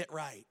pants fit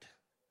right.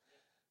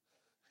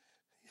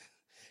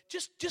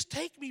 Just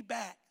take me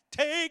back.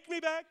 Take me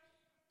back.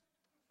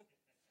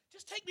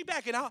 Just take me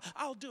back and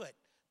I'll do it.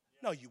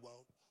 No, you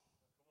won't.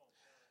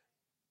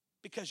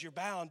 Because you're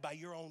bound by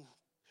your own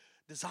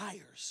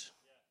desires.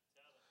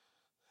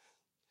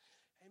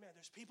 Amen.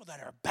 There's people that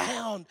are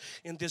bound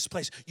in this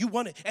place. You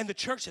want it. And the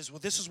church says, well,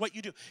 this is what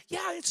you do.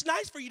 Yeah, it's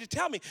nice for you to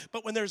tell me.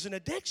 But when there's an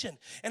addiction,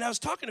 and I was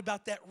talking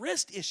about that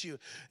wrist issue,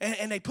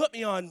 and they put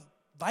me on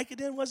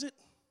Vicodin, was it?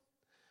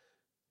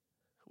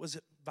 Was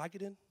it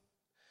Vicodin?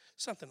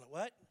 Something like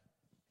what?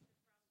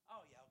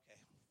 Oh, yeah, okay.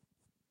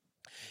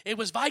 It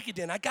was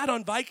Vicodin. I got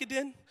on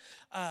Vicodin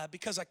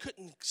because I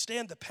couldn't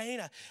stand the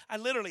pain. I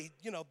literally,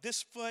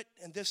 this foot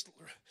and this,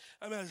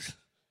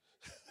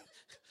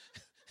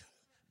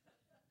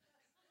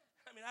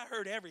 I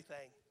heard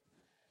everything.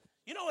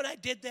 When I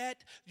did that,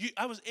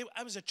 I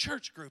was a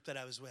church group that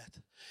I was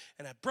with,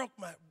 and I broke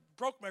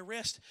my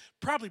wrist,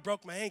 probably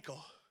broke my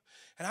ankle,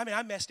 and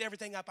I messed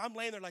everything up. I'm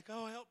laying there like,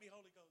 oh, help me,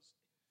 Holy Ghost.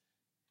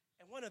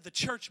 And one of the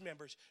church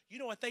members, you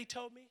know what they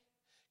told me?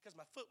 Because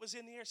my foot was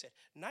in the air, said,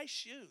 nice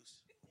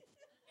shoes.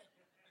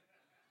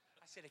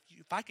 I said,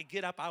 if I could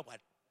get up, I would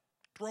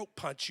throat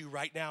punch you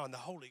right now in the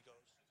Holy Ghost.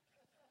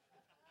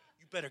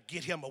 You better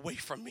get him away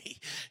from me.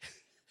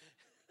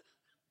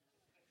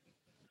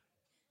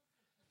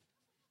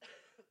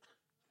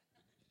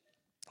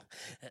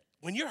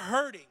 When you're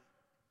hurting,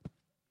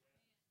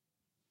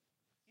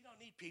 you don't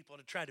need people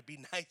to try to be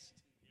nice to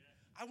you.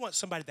 I want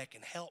somebody that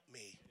can help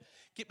me,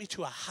 get me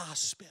to a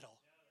hospital.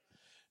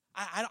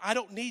 I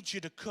don't need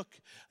you to cook.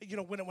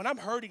 When I'm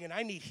hurting and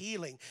I need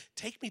healing,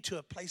 take me to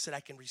a place that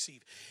I can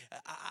receive,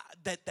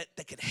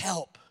 that can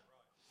help.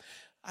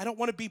 I don't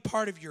want to be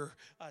part of your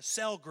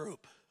cell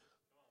group.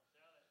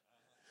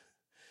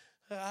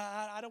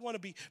 I don't want to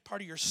be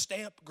part of your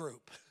stamp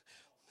group.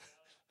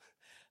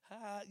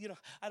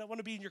 I don't want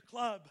to be in your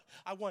club.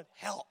 I want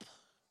help.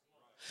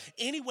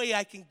 Any way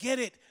I can get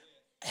it,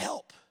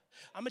 help.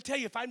 I'm going to tell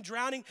you, if I'm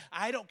drowning,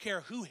 I don't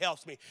care who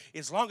helps me,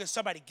 as long as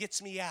somebody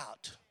gets me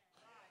out.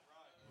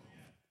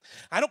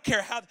 I don't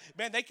care how,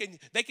 man, they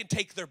can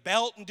take their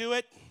belt and do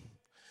it.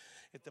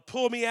 If they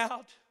pull me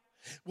out,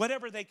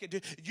 whatever they can do,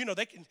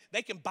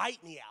 they can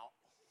bite me out.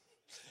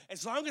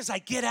 As long as I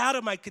get out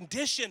of my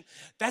condition,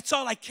 that's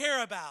all I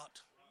care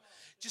about.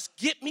 Just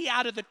get me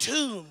out of the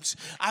tombs.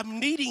 I'm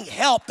needing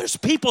help. There's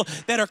people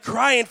that are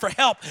crying for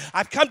help.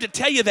 I've come to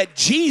tell you that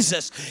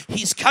Jesus,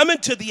 he's coming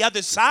to the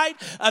other side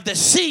of the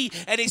sea,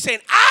 and he's saying,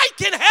 I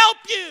can help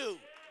you.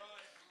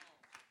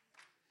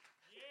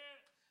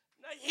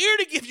 I'm not here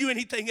to give you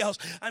anything else.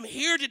 I'm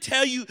here to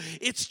tell you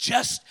it's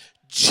just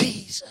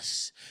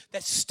Jesus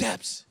that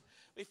steps.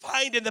 We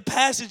find in the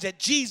passage that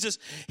Jesus,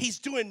 he's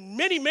doing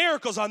many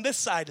miracles on this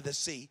side of the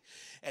sea,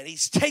 and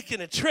he's taking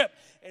a trip.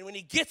 And when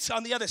he gets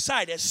on the other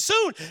side, as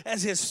soon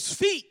as his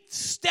feet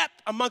step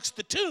amongst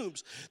the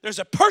tombs, there's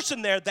a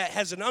person there that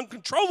has an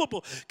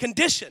uncontrollable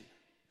condition.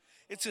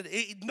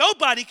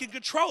 Nobody can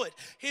control it.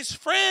 His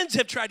friends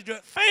have tried to do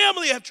it.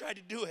 Family have tried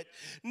to do it.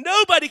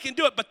 Nobody can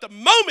do it. But the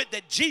moment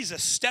that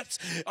Jesus steps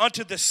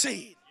onto the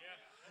scene,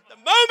 the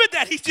moment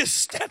that he just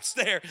steps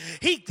there,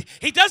 he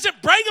doesn't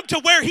bring him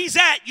to where he's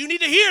at. You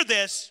need to hear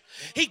this.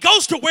 He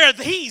goes to where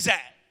he's at.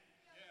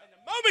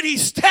 The moment he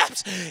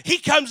steps, he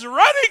comes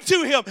running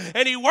to him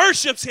and he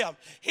worships him.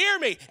 Hear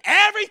me.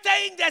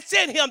 Everything that's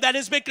in him that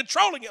has been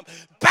controlling him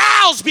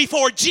bows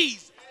before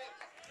Jesus.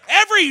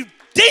 Every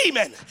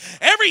demon,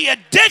 every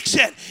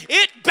addiction,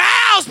 it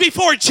bows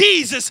before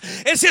Jesus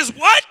and says,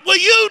 what will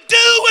you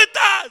do with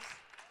us?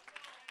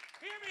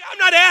 Hear me. I'm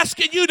not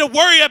asking you to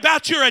worry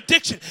about your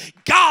addiction.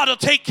 God will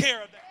take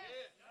care of that.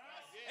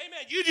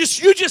 You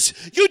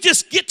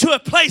just get to a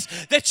place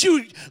that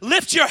you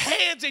lift your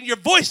hands and your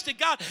voice to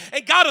God,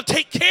 and God will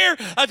take care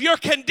of your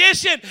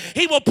condition.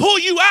 He will pull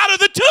you out of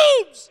the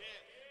tombs.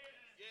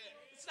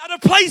 It's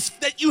not a place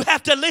that you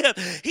have to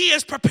live. He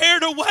has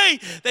prepared a way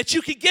that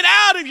you can get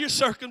out of your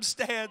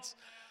circumstance.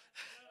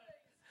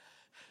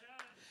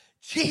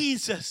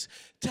 Jesus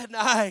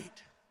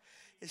tonight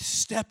is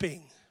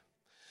stepping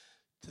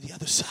to the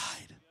other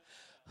side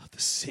of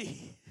the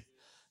sea.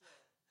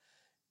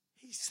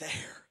 He's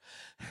there.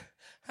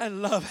 I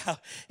love how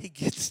he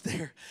gets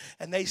there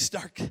and they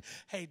start,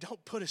 hey,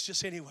 don't put us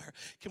just anywhere.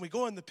 Can we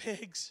go in the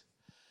pigs?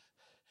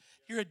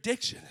 Your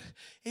addiction,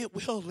 it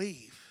will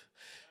leave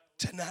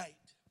tonight.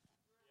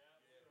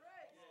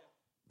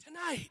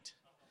 Tonight.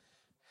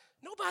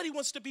 Nobody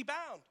wants to be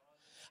bound.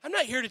 I'm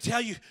not here to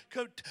tell you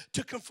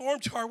to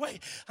conform to our way.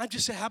 I'm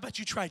just saying, how about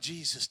you try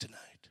Jesus tonight?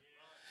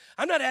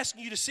 I'm not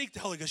asking you to seek the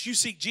Holy Ghost. You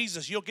seek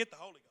Jesus, you'll get the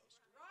Holy Ghost.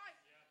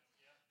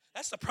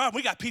 That's the problem.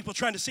 We got people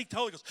trying to seek the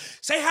Holy Ghost.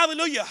 Say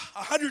hallelujah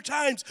 100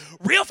 times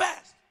real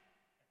fast.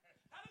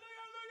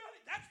 Hallelujah,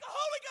 That's the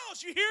Holy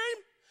Ghost. You hear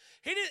him?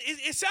 He didn't,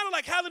 it sounded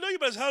like hallelujah,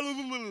 but it's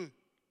hallelujah.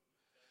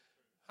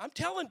 I'm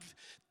telling you,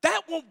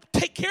 that won't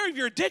take care of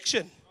your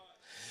addiction.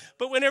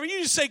 But whenever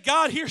you just say,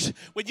 God,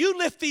 when you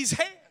lift these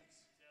hands,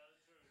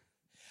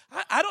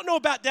 I don't know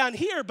about down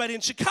here, but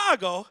in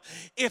Chicago,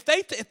 if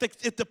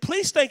the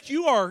police think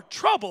you are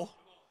trouble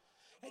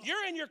and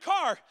you're in your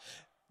car,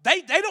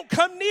 they don't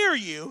come near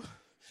you.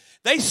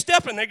 They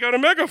step and they go to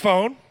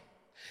megaphone,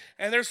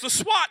 and there's the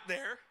SWAT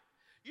there.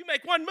 You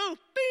make one move,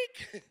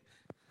 beep.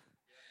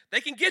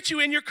 They can get you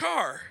in your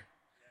car.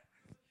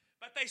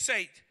 But they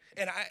say,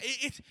 and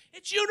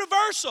it's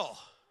universal.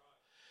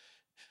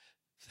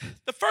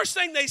 The first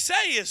thing they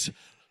say is,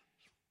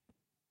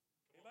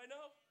 anybody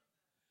know?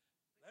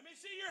 Let me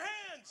see your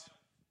hands.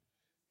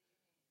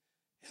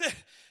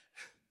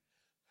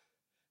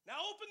 Now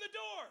open the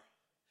door.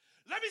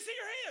 Let me see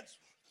your hands.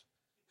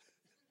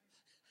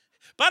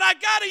 But I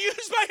got to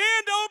use my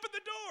hand to open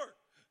the door.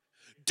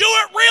 Do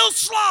it real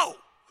slow.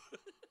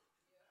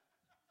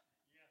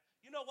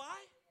 You know why?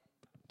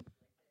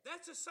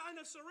 That's a sign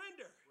of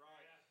surrender.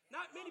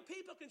 Not many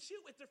people can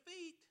shoot with their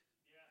feet.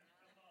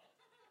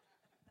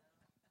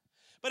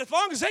 But as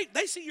long as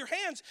they see your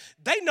hands,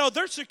 they know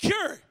they're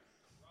secure.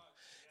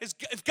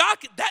 If God,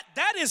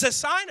 that is a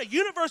sign, a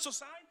universal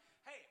sign.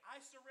 Hey, I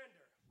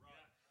surrender.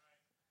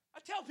 I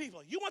tell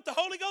people, you want the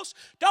Holy Ghost?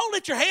 Don't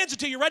lift your hands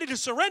until you're ready to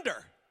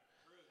surrender.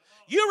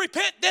 You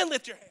repent, then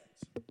lift your hands.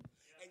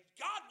 And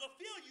God will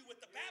fill you with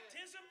the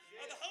baptism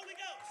of the Holy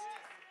Ghost.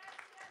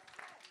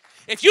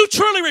 If you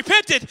truly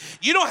repented,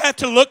 you don't have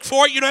to look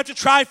for it. You don't have to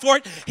try for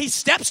it. He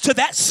steps to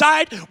that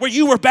side where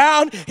you were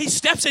bound. He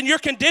steps in your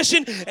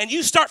condition, and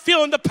you start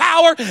feeling the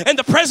power and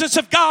the presence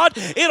of God.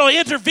 It'll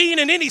intervene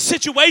in any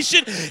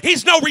situation.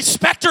 He's no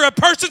respecter of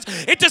persons.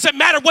 It doesn't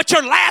matter what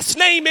your last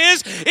name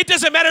is. It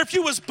doesn't matter if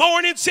you was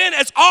born in sin,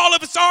 as all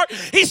of us are.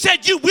 He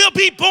said you will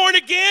be born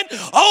again.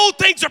 Old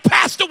things are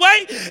passed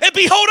away, and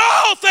behold,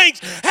 all things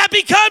have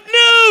become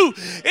new.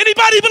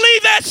 Anybody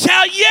believe that?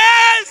 Shout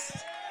yes.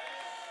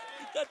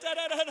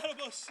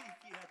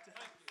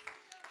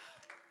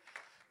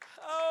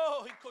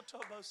 Oh,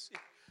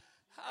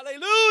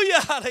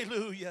 hallelujah,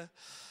 hallelujah.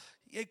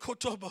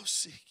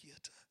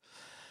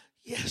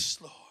 Yes,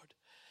 Lord.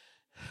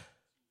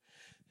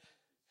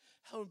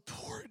 How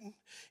important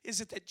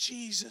is it that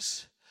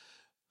Jesus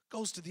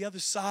goes to the other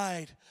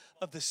side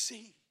of the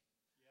sea?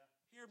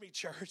 Hear me,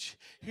 church.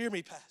 Hear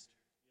me, pastor.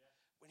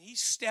 When he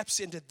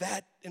steps into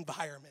that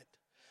environment,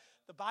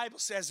 the Bible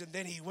says, and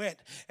then he went,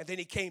 and then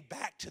he came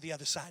back to the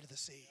other side of the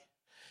sea.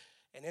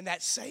 And in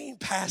that same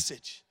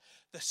passage,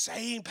 the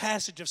same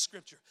passage of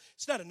Scripture,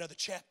 it's not another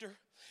chapter.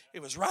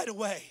 It was right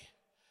away.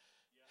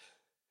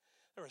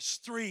 There was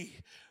 3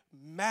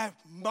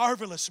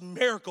 marvelous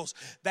miracles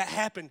that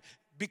happened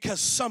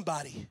because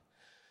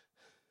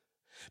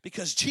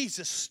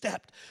Jesus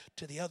stepped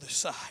to the other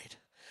side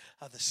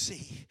of the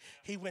sea.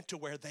 He went to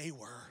where they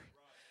were.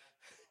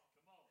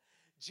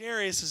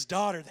 Jairus'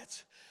 daughter,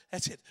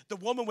 that's it. The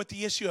woman with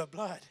the issue of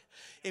blood,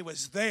 it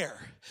was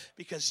there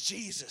because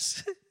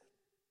Jesus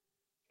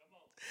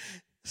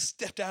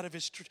stepped out of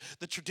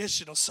the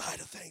traditional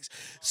side of things,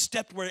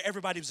 stepped where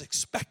everybody was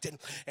expecting,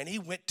 and he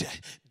went to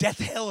death,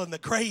 hell, and the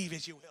grave,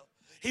 as you will.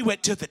 He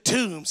went to the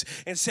tombs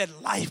and said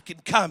life can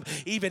come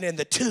even in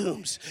the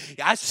tombs.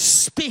 I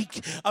speak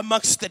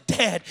amongst the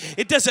dead.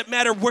 It doesn't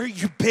matter where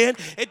you've been.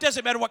 It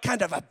doesn't matter what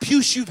kind of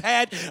abuse you've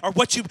had or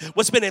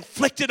what's been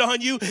inflicted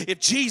on you. If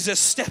Jesus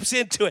steps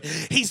into it,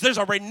 there's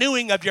a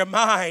renewing of your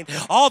mind.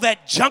 All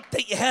that junk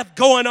that you have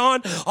going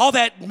on, all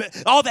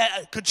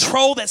that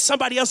control that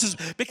somebody else has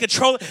been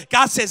controlling,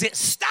 God says it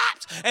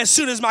stops as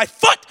soon as my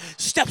foot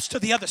steps to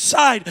the other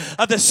side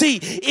of the sea.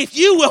 If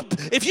you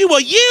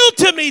will yield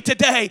to me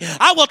today,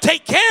 I will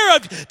take care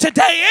of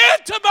today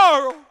and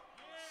tomorrow.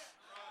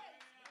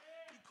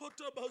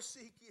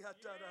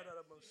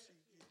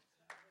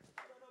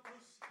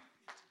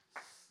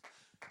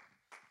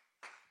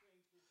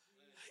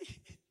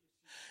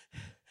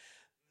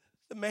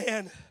 The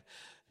man,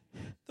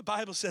 the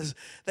Bible says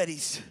that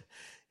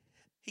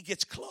he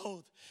gets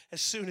clothed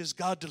as soon as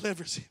God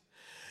delivers him.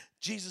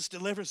 Jesus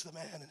delivers the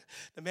man, and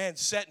the man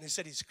sat and he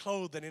said he's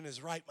clothed and in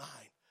his right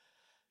mind.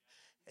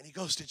 And he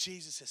goes to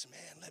Jesus and says,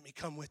 man, let me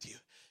come with you.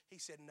 He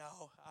said,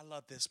 no, I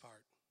love this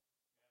part.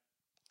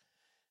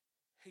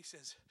 He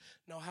says,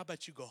 no, how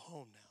about you go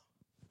home now?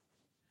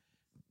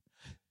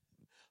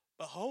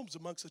 But home's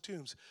amongst the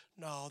tombs.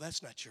 No,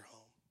 that's not your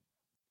home.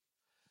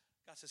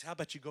 God says, how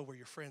about you go where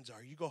your friends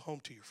are? You go home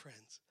to your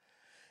friends.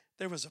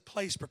 There was a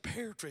place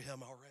prepared for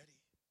him already.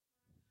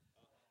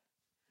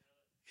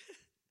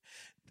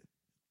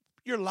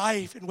 Your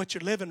life and what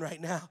you're living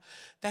right now,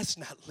 that's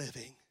not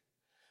living.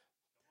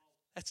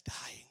 That's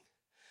dying.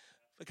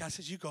 But God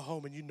says, you go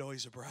home and you know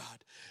he's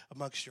abroad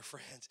amongst your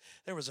friends.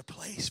 There was a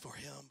place for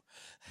him.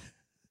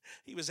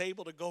 He was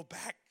able to go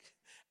back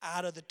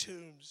out of the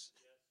tombs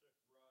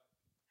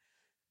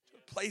to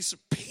a place of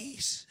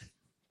peace.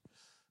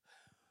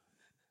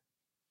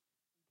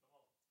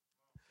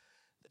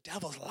 The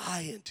devil's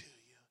lying to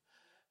you.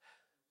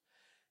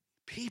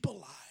 People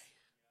lie.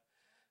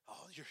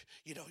 Oh,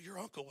 your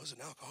uncle was an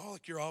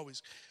alcoholic. You're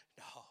always,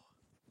 no.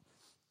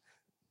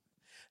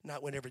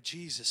 Not whenever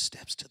Jesus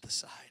steps to the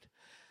side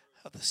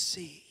of the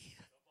sea.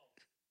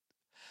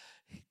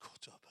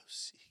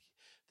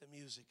 The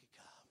music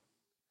had come.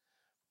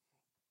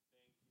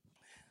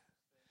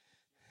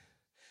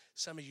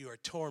 Some of you are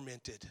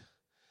tormented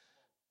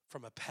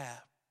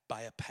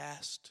by a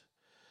past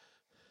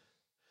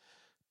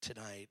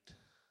tonight.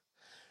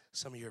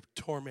 Some of you are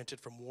tormented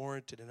from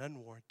warranted and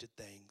unwarranted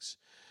things.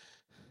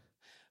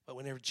 But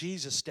whenever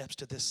Jesus steps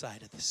to this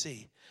side of the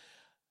sea,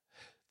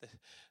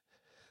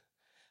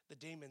 the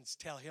demons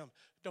tell him,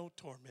 don't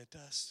torment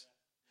us.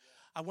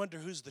 I wonder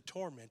who's the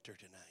tormentor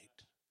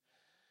tonight.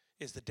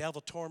 Is the devil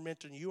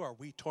tormenting you, or are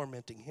we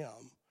tormenting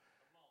him?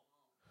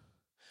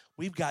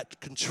 We've got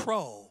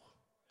control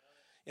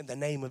in the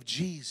name of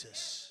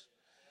Jesus.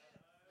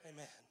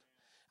 Amen.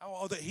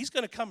 Oh, he's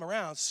going to come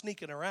around,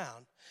 sneaking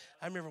around.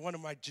 I remember one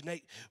of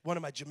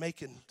my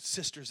Jamaican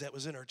sisters that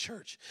was in her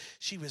church.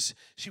 She was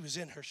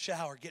in her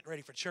shower getting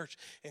ready for church,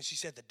 and she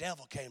said the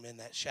devil came in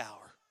that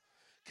shower,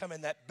 come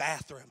in that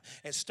bathroom,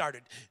 and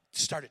started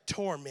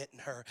tormenting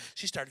her.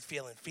 She started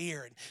feeling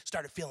fear and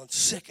started feeling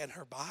sick in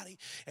her body.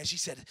 And she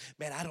said,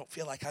 man, I don't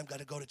feel like I'm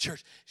going to go to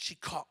church. She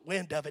caught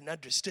wind of it and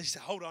understood. She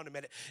said, hold on a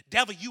minute.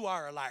 Devil, you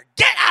are a liar.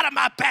 Get out of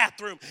my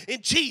bathroom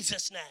in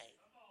Jesus' name.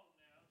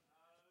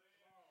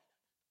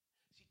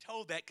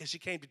 Told that because she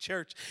came to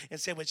church and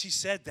said when she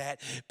said that,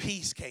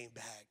 peace came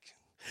back,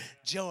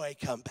 joy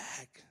come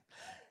back.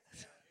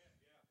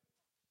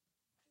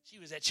 She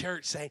was at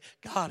church saying,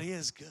 God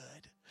is good.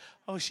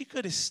 Oh, she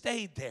could have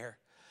stayed there.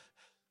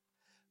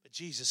 But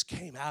Jesus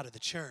came out of the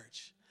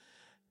church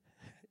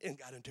and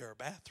got into her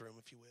bathroom,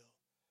 if you will.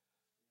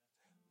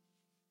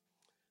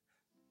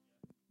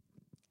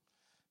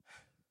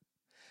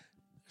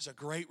 There's a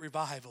great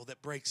revival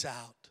that breaks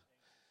out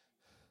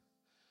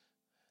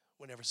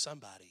whenever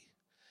somebody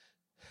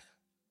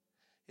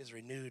is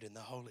renewed in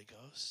the Holy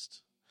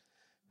Ghost.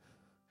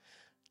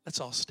 Let's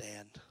all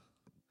stand.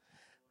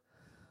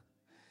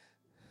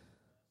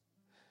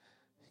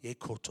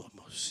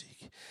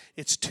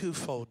 It's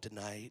twofold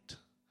tonight.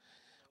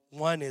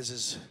 One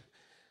is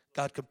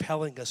God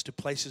compelling us to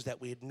places that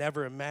we had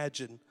never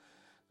imagined,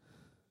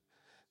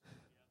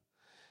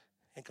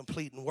 and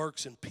completing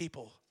works in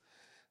people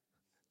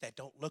that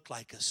don't look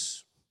like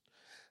us.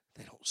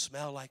 They don't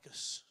smell like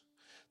us.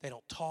 They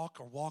don't talk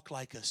or walk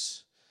like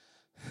us.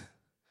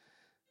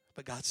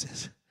 But God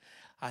says,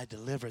 I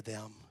deliver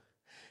them,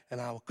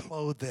 and I will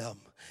clothe them,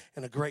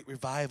 and a great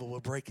revival will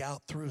break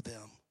out through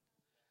them.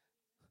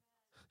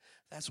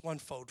 That's one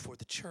fold for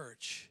the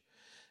church.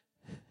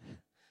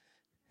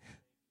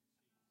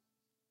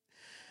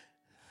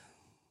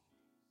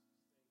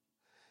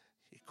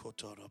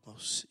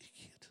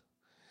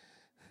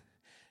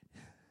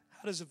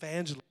 How does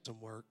evangelism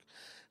work?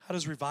 How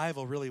does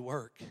revival really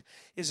work?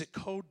 Is it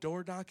cold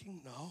door knocking?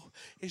 No.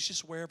 It's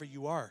just wherever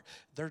you are.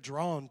 They're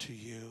drawn to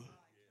you.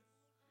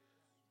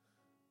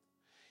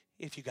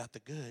 If you got the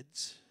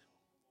goods.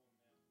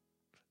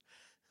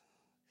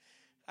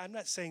 I'm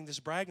not saying this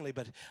braggingly,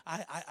 but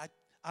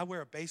I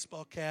wear a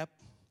baseball cap,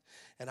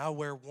 and I'll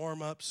wear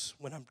warm-ups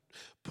when I'm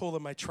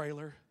pulling my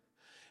trailer.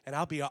 And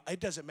it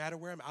doesn't matter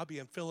where I'll be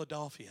in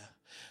Philadelphia.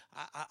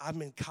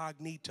 I'm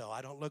incognito.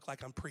 I don't look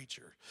like I'm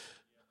preacher.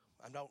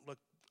 I don't look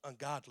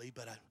ungodly,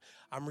 but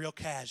I'm real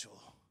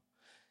casual.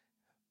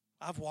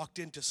 I've walked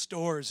into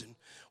stores and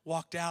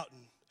walked out,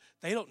 and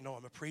they don't know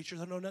I'm a preacher.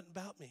 They don't know nothing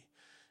about me.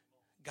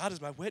 God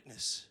is my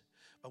witness.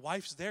 My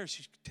wife's there.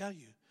 She can tell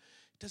you.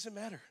 It doesn't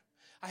matter.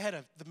 I had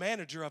the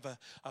manager of a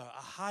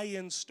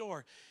high-end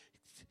store.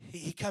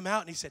 He come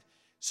out and he said,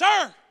 sir,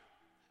 I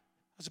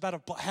was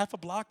about half a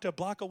block to a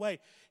block away.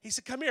 He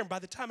said, come here. And by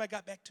the time I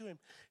got back to him,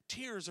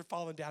 tears are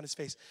falling down his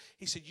face.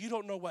 He said, you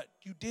don't know what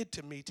you did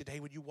to me today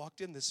when you walked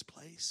in this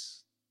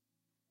place.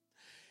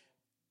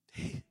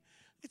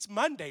 It's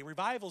Monday.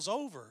 Revival's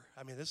over.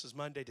 I mean, this is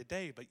Monday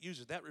today, but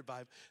usually that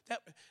revival.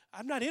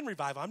 I'm not in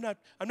revival.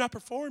 I'm not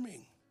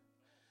performing.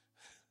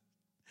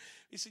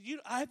 He said,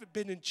 I haven't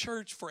been in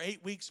church for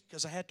 8 weeks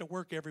because I had to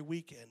work every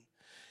weekend.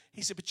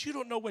 He said, but you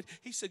don't know what.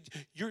 He said,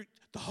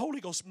 the Holy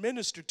Ghost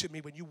ministered to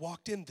me when you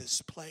walked in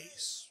this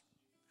place.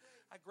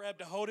 I grabbed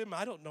a hold of him.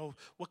 I don't know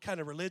what kind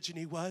of religion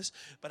he was,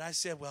 but I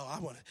said,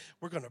 well,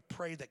 we're going to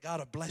pray that God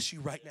will bless you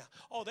right now.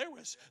 Oh,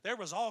 there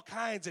was all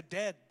kinds of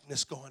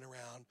deadness going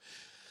around.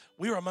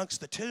 We were amongst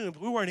the tombs.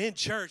 We weren't in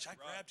church. I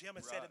grabbed him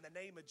and said, in the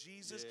name of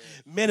Jesus,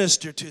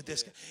 minister to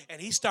this.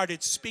 And he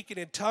started speaking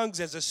in tongues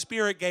as the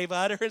Spirit gave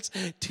utterance,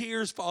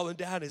 tears falling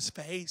down his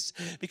face.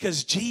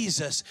 Because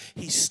Jesus,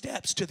 he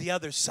steps to the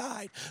other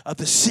side of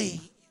the sea.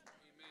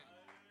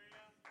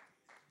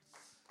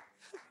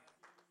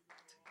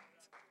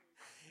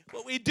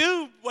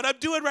 What I'm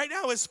doing right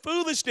now is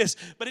foolishness.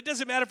 But it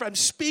doesn't matter if I'm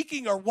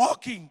speaking or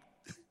walking.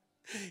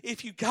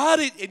 If you got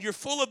it and you're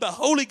full of the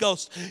Holy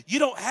Ghost, you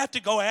don't have to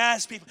go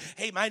ask people,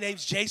 hey, my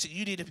name's Jason.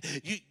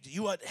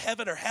 You want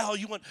heaven or hell?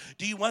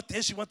 Do you want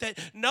this? You want that?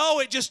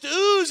 No, it just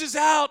oozes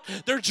out.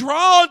 They're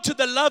drawn to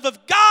the love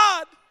of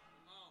God.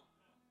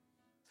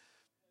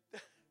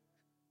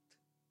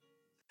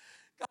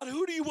 God,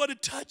 who do you want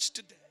to touch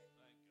today?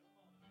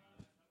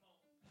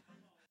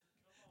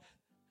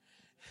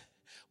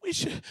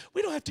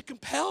 We don't have to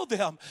compel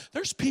them.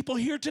 There's people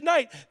here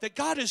tonight that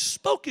God has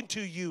spoken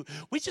to you.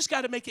 We just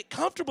got to make it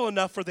comfortable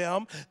enough for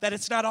them that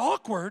it's not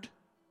awkward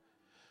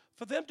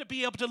for them to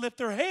be able to lift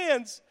their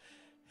hands.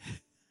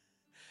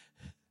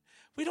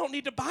 We don't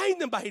need to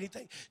bind them by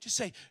anything. Just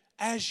say,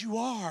 as you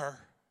are.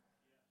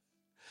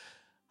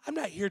 I'm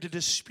not here to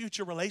dispute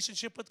your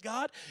relationship with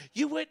God.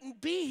 You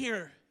wouldn't be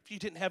here if you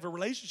didn't have a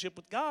relationship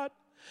with God.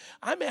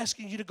 I'm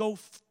asking you to go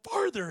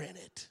farther in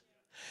it.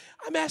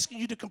 I'm asking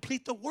you to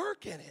complete the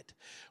work in it.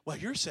 Well,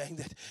 you're saying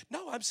that.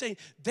 No, I'm saying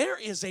there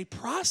is a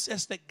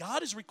process that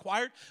God has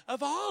required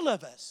of all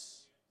of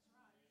us.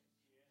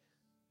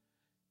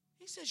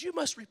 He says you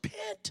must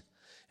repent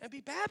and be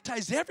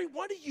baptized, every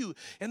one of you,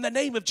 in the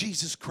name of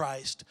Jesus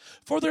Christ,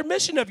 for the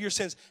remission of your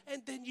sins.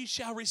 And then you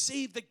shall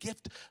receive the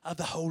gift of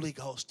the Holy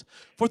Ghost.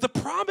 For the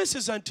promise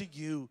is unto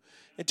you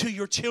and to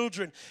your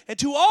children and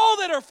to all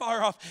that are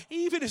far off,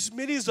 even as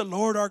many as the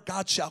Lord our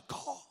God shall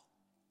call.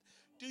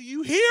 Do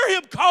you hear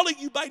him calling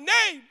you by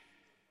name?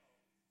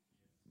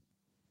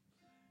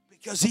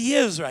 Because he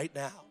is right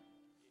now.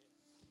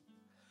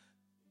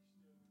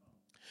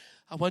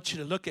 I want you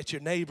to look at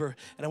your neighbor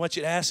and I want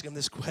you to ask him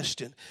this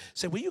question.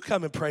 Say, will you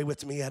come and pray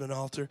with me at an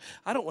altar?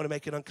 I don't want to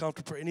make it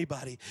uncomfortable for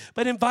anybody,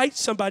 but invite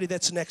somebody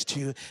that's next to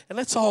you and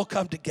let's all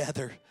come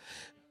together.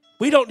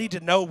 We don't need to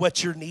know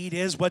what your need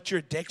is, what your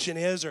addiction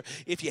is, or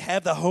if you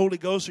have the Holy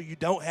Ghost or you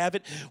don't have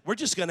it. We're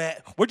just gonna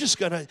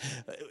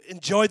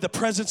enjoy the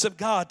presence of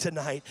God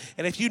tonight.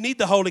 And if you need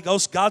the Holy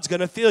Ghost, God's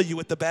gonna fill you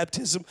with the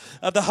baptism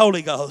of the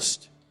Holy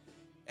Ghost.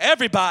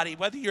 Everybody,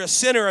 whether you're a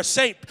sinner or a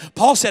saint,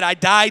 Paul said, I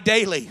die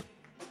daily.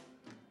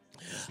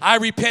 I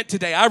repent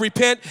today. I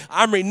repent.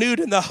 I'm renewed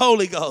in the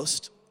Holy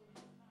Ghost.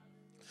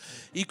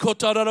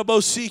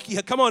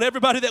 Come on,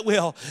 everybody that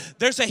will.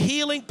 There's a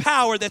healing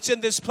power that's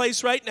in this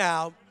place right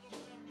now.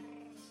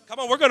 Come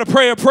on, we're going to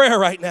pray a prayer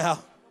right now.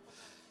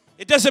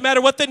 It doesn't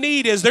matter what the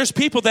need is. There's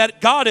people that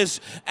God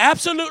has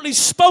absolutely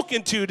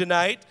spoken to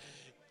tonight.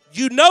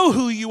 You know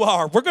who you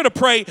are. We're going to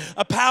pray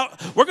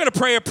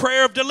a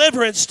prayer of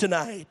deliverance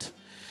tonight.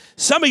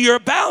 Some of you are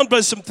bound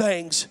by some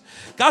things.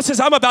 God says,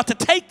 I'm about to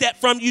take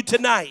that from you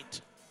tonight.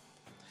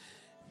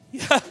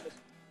 Yeah.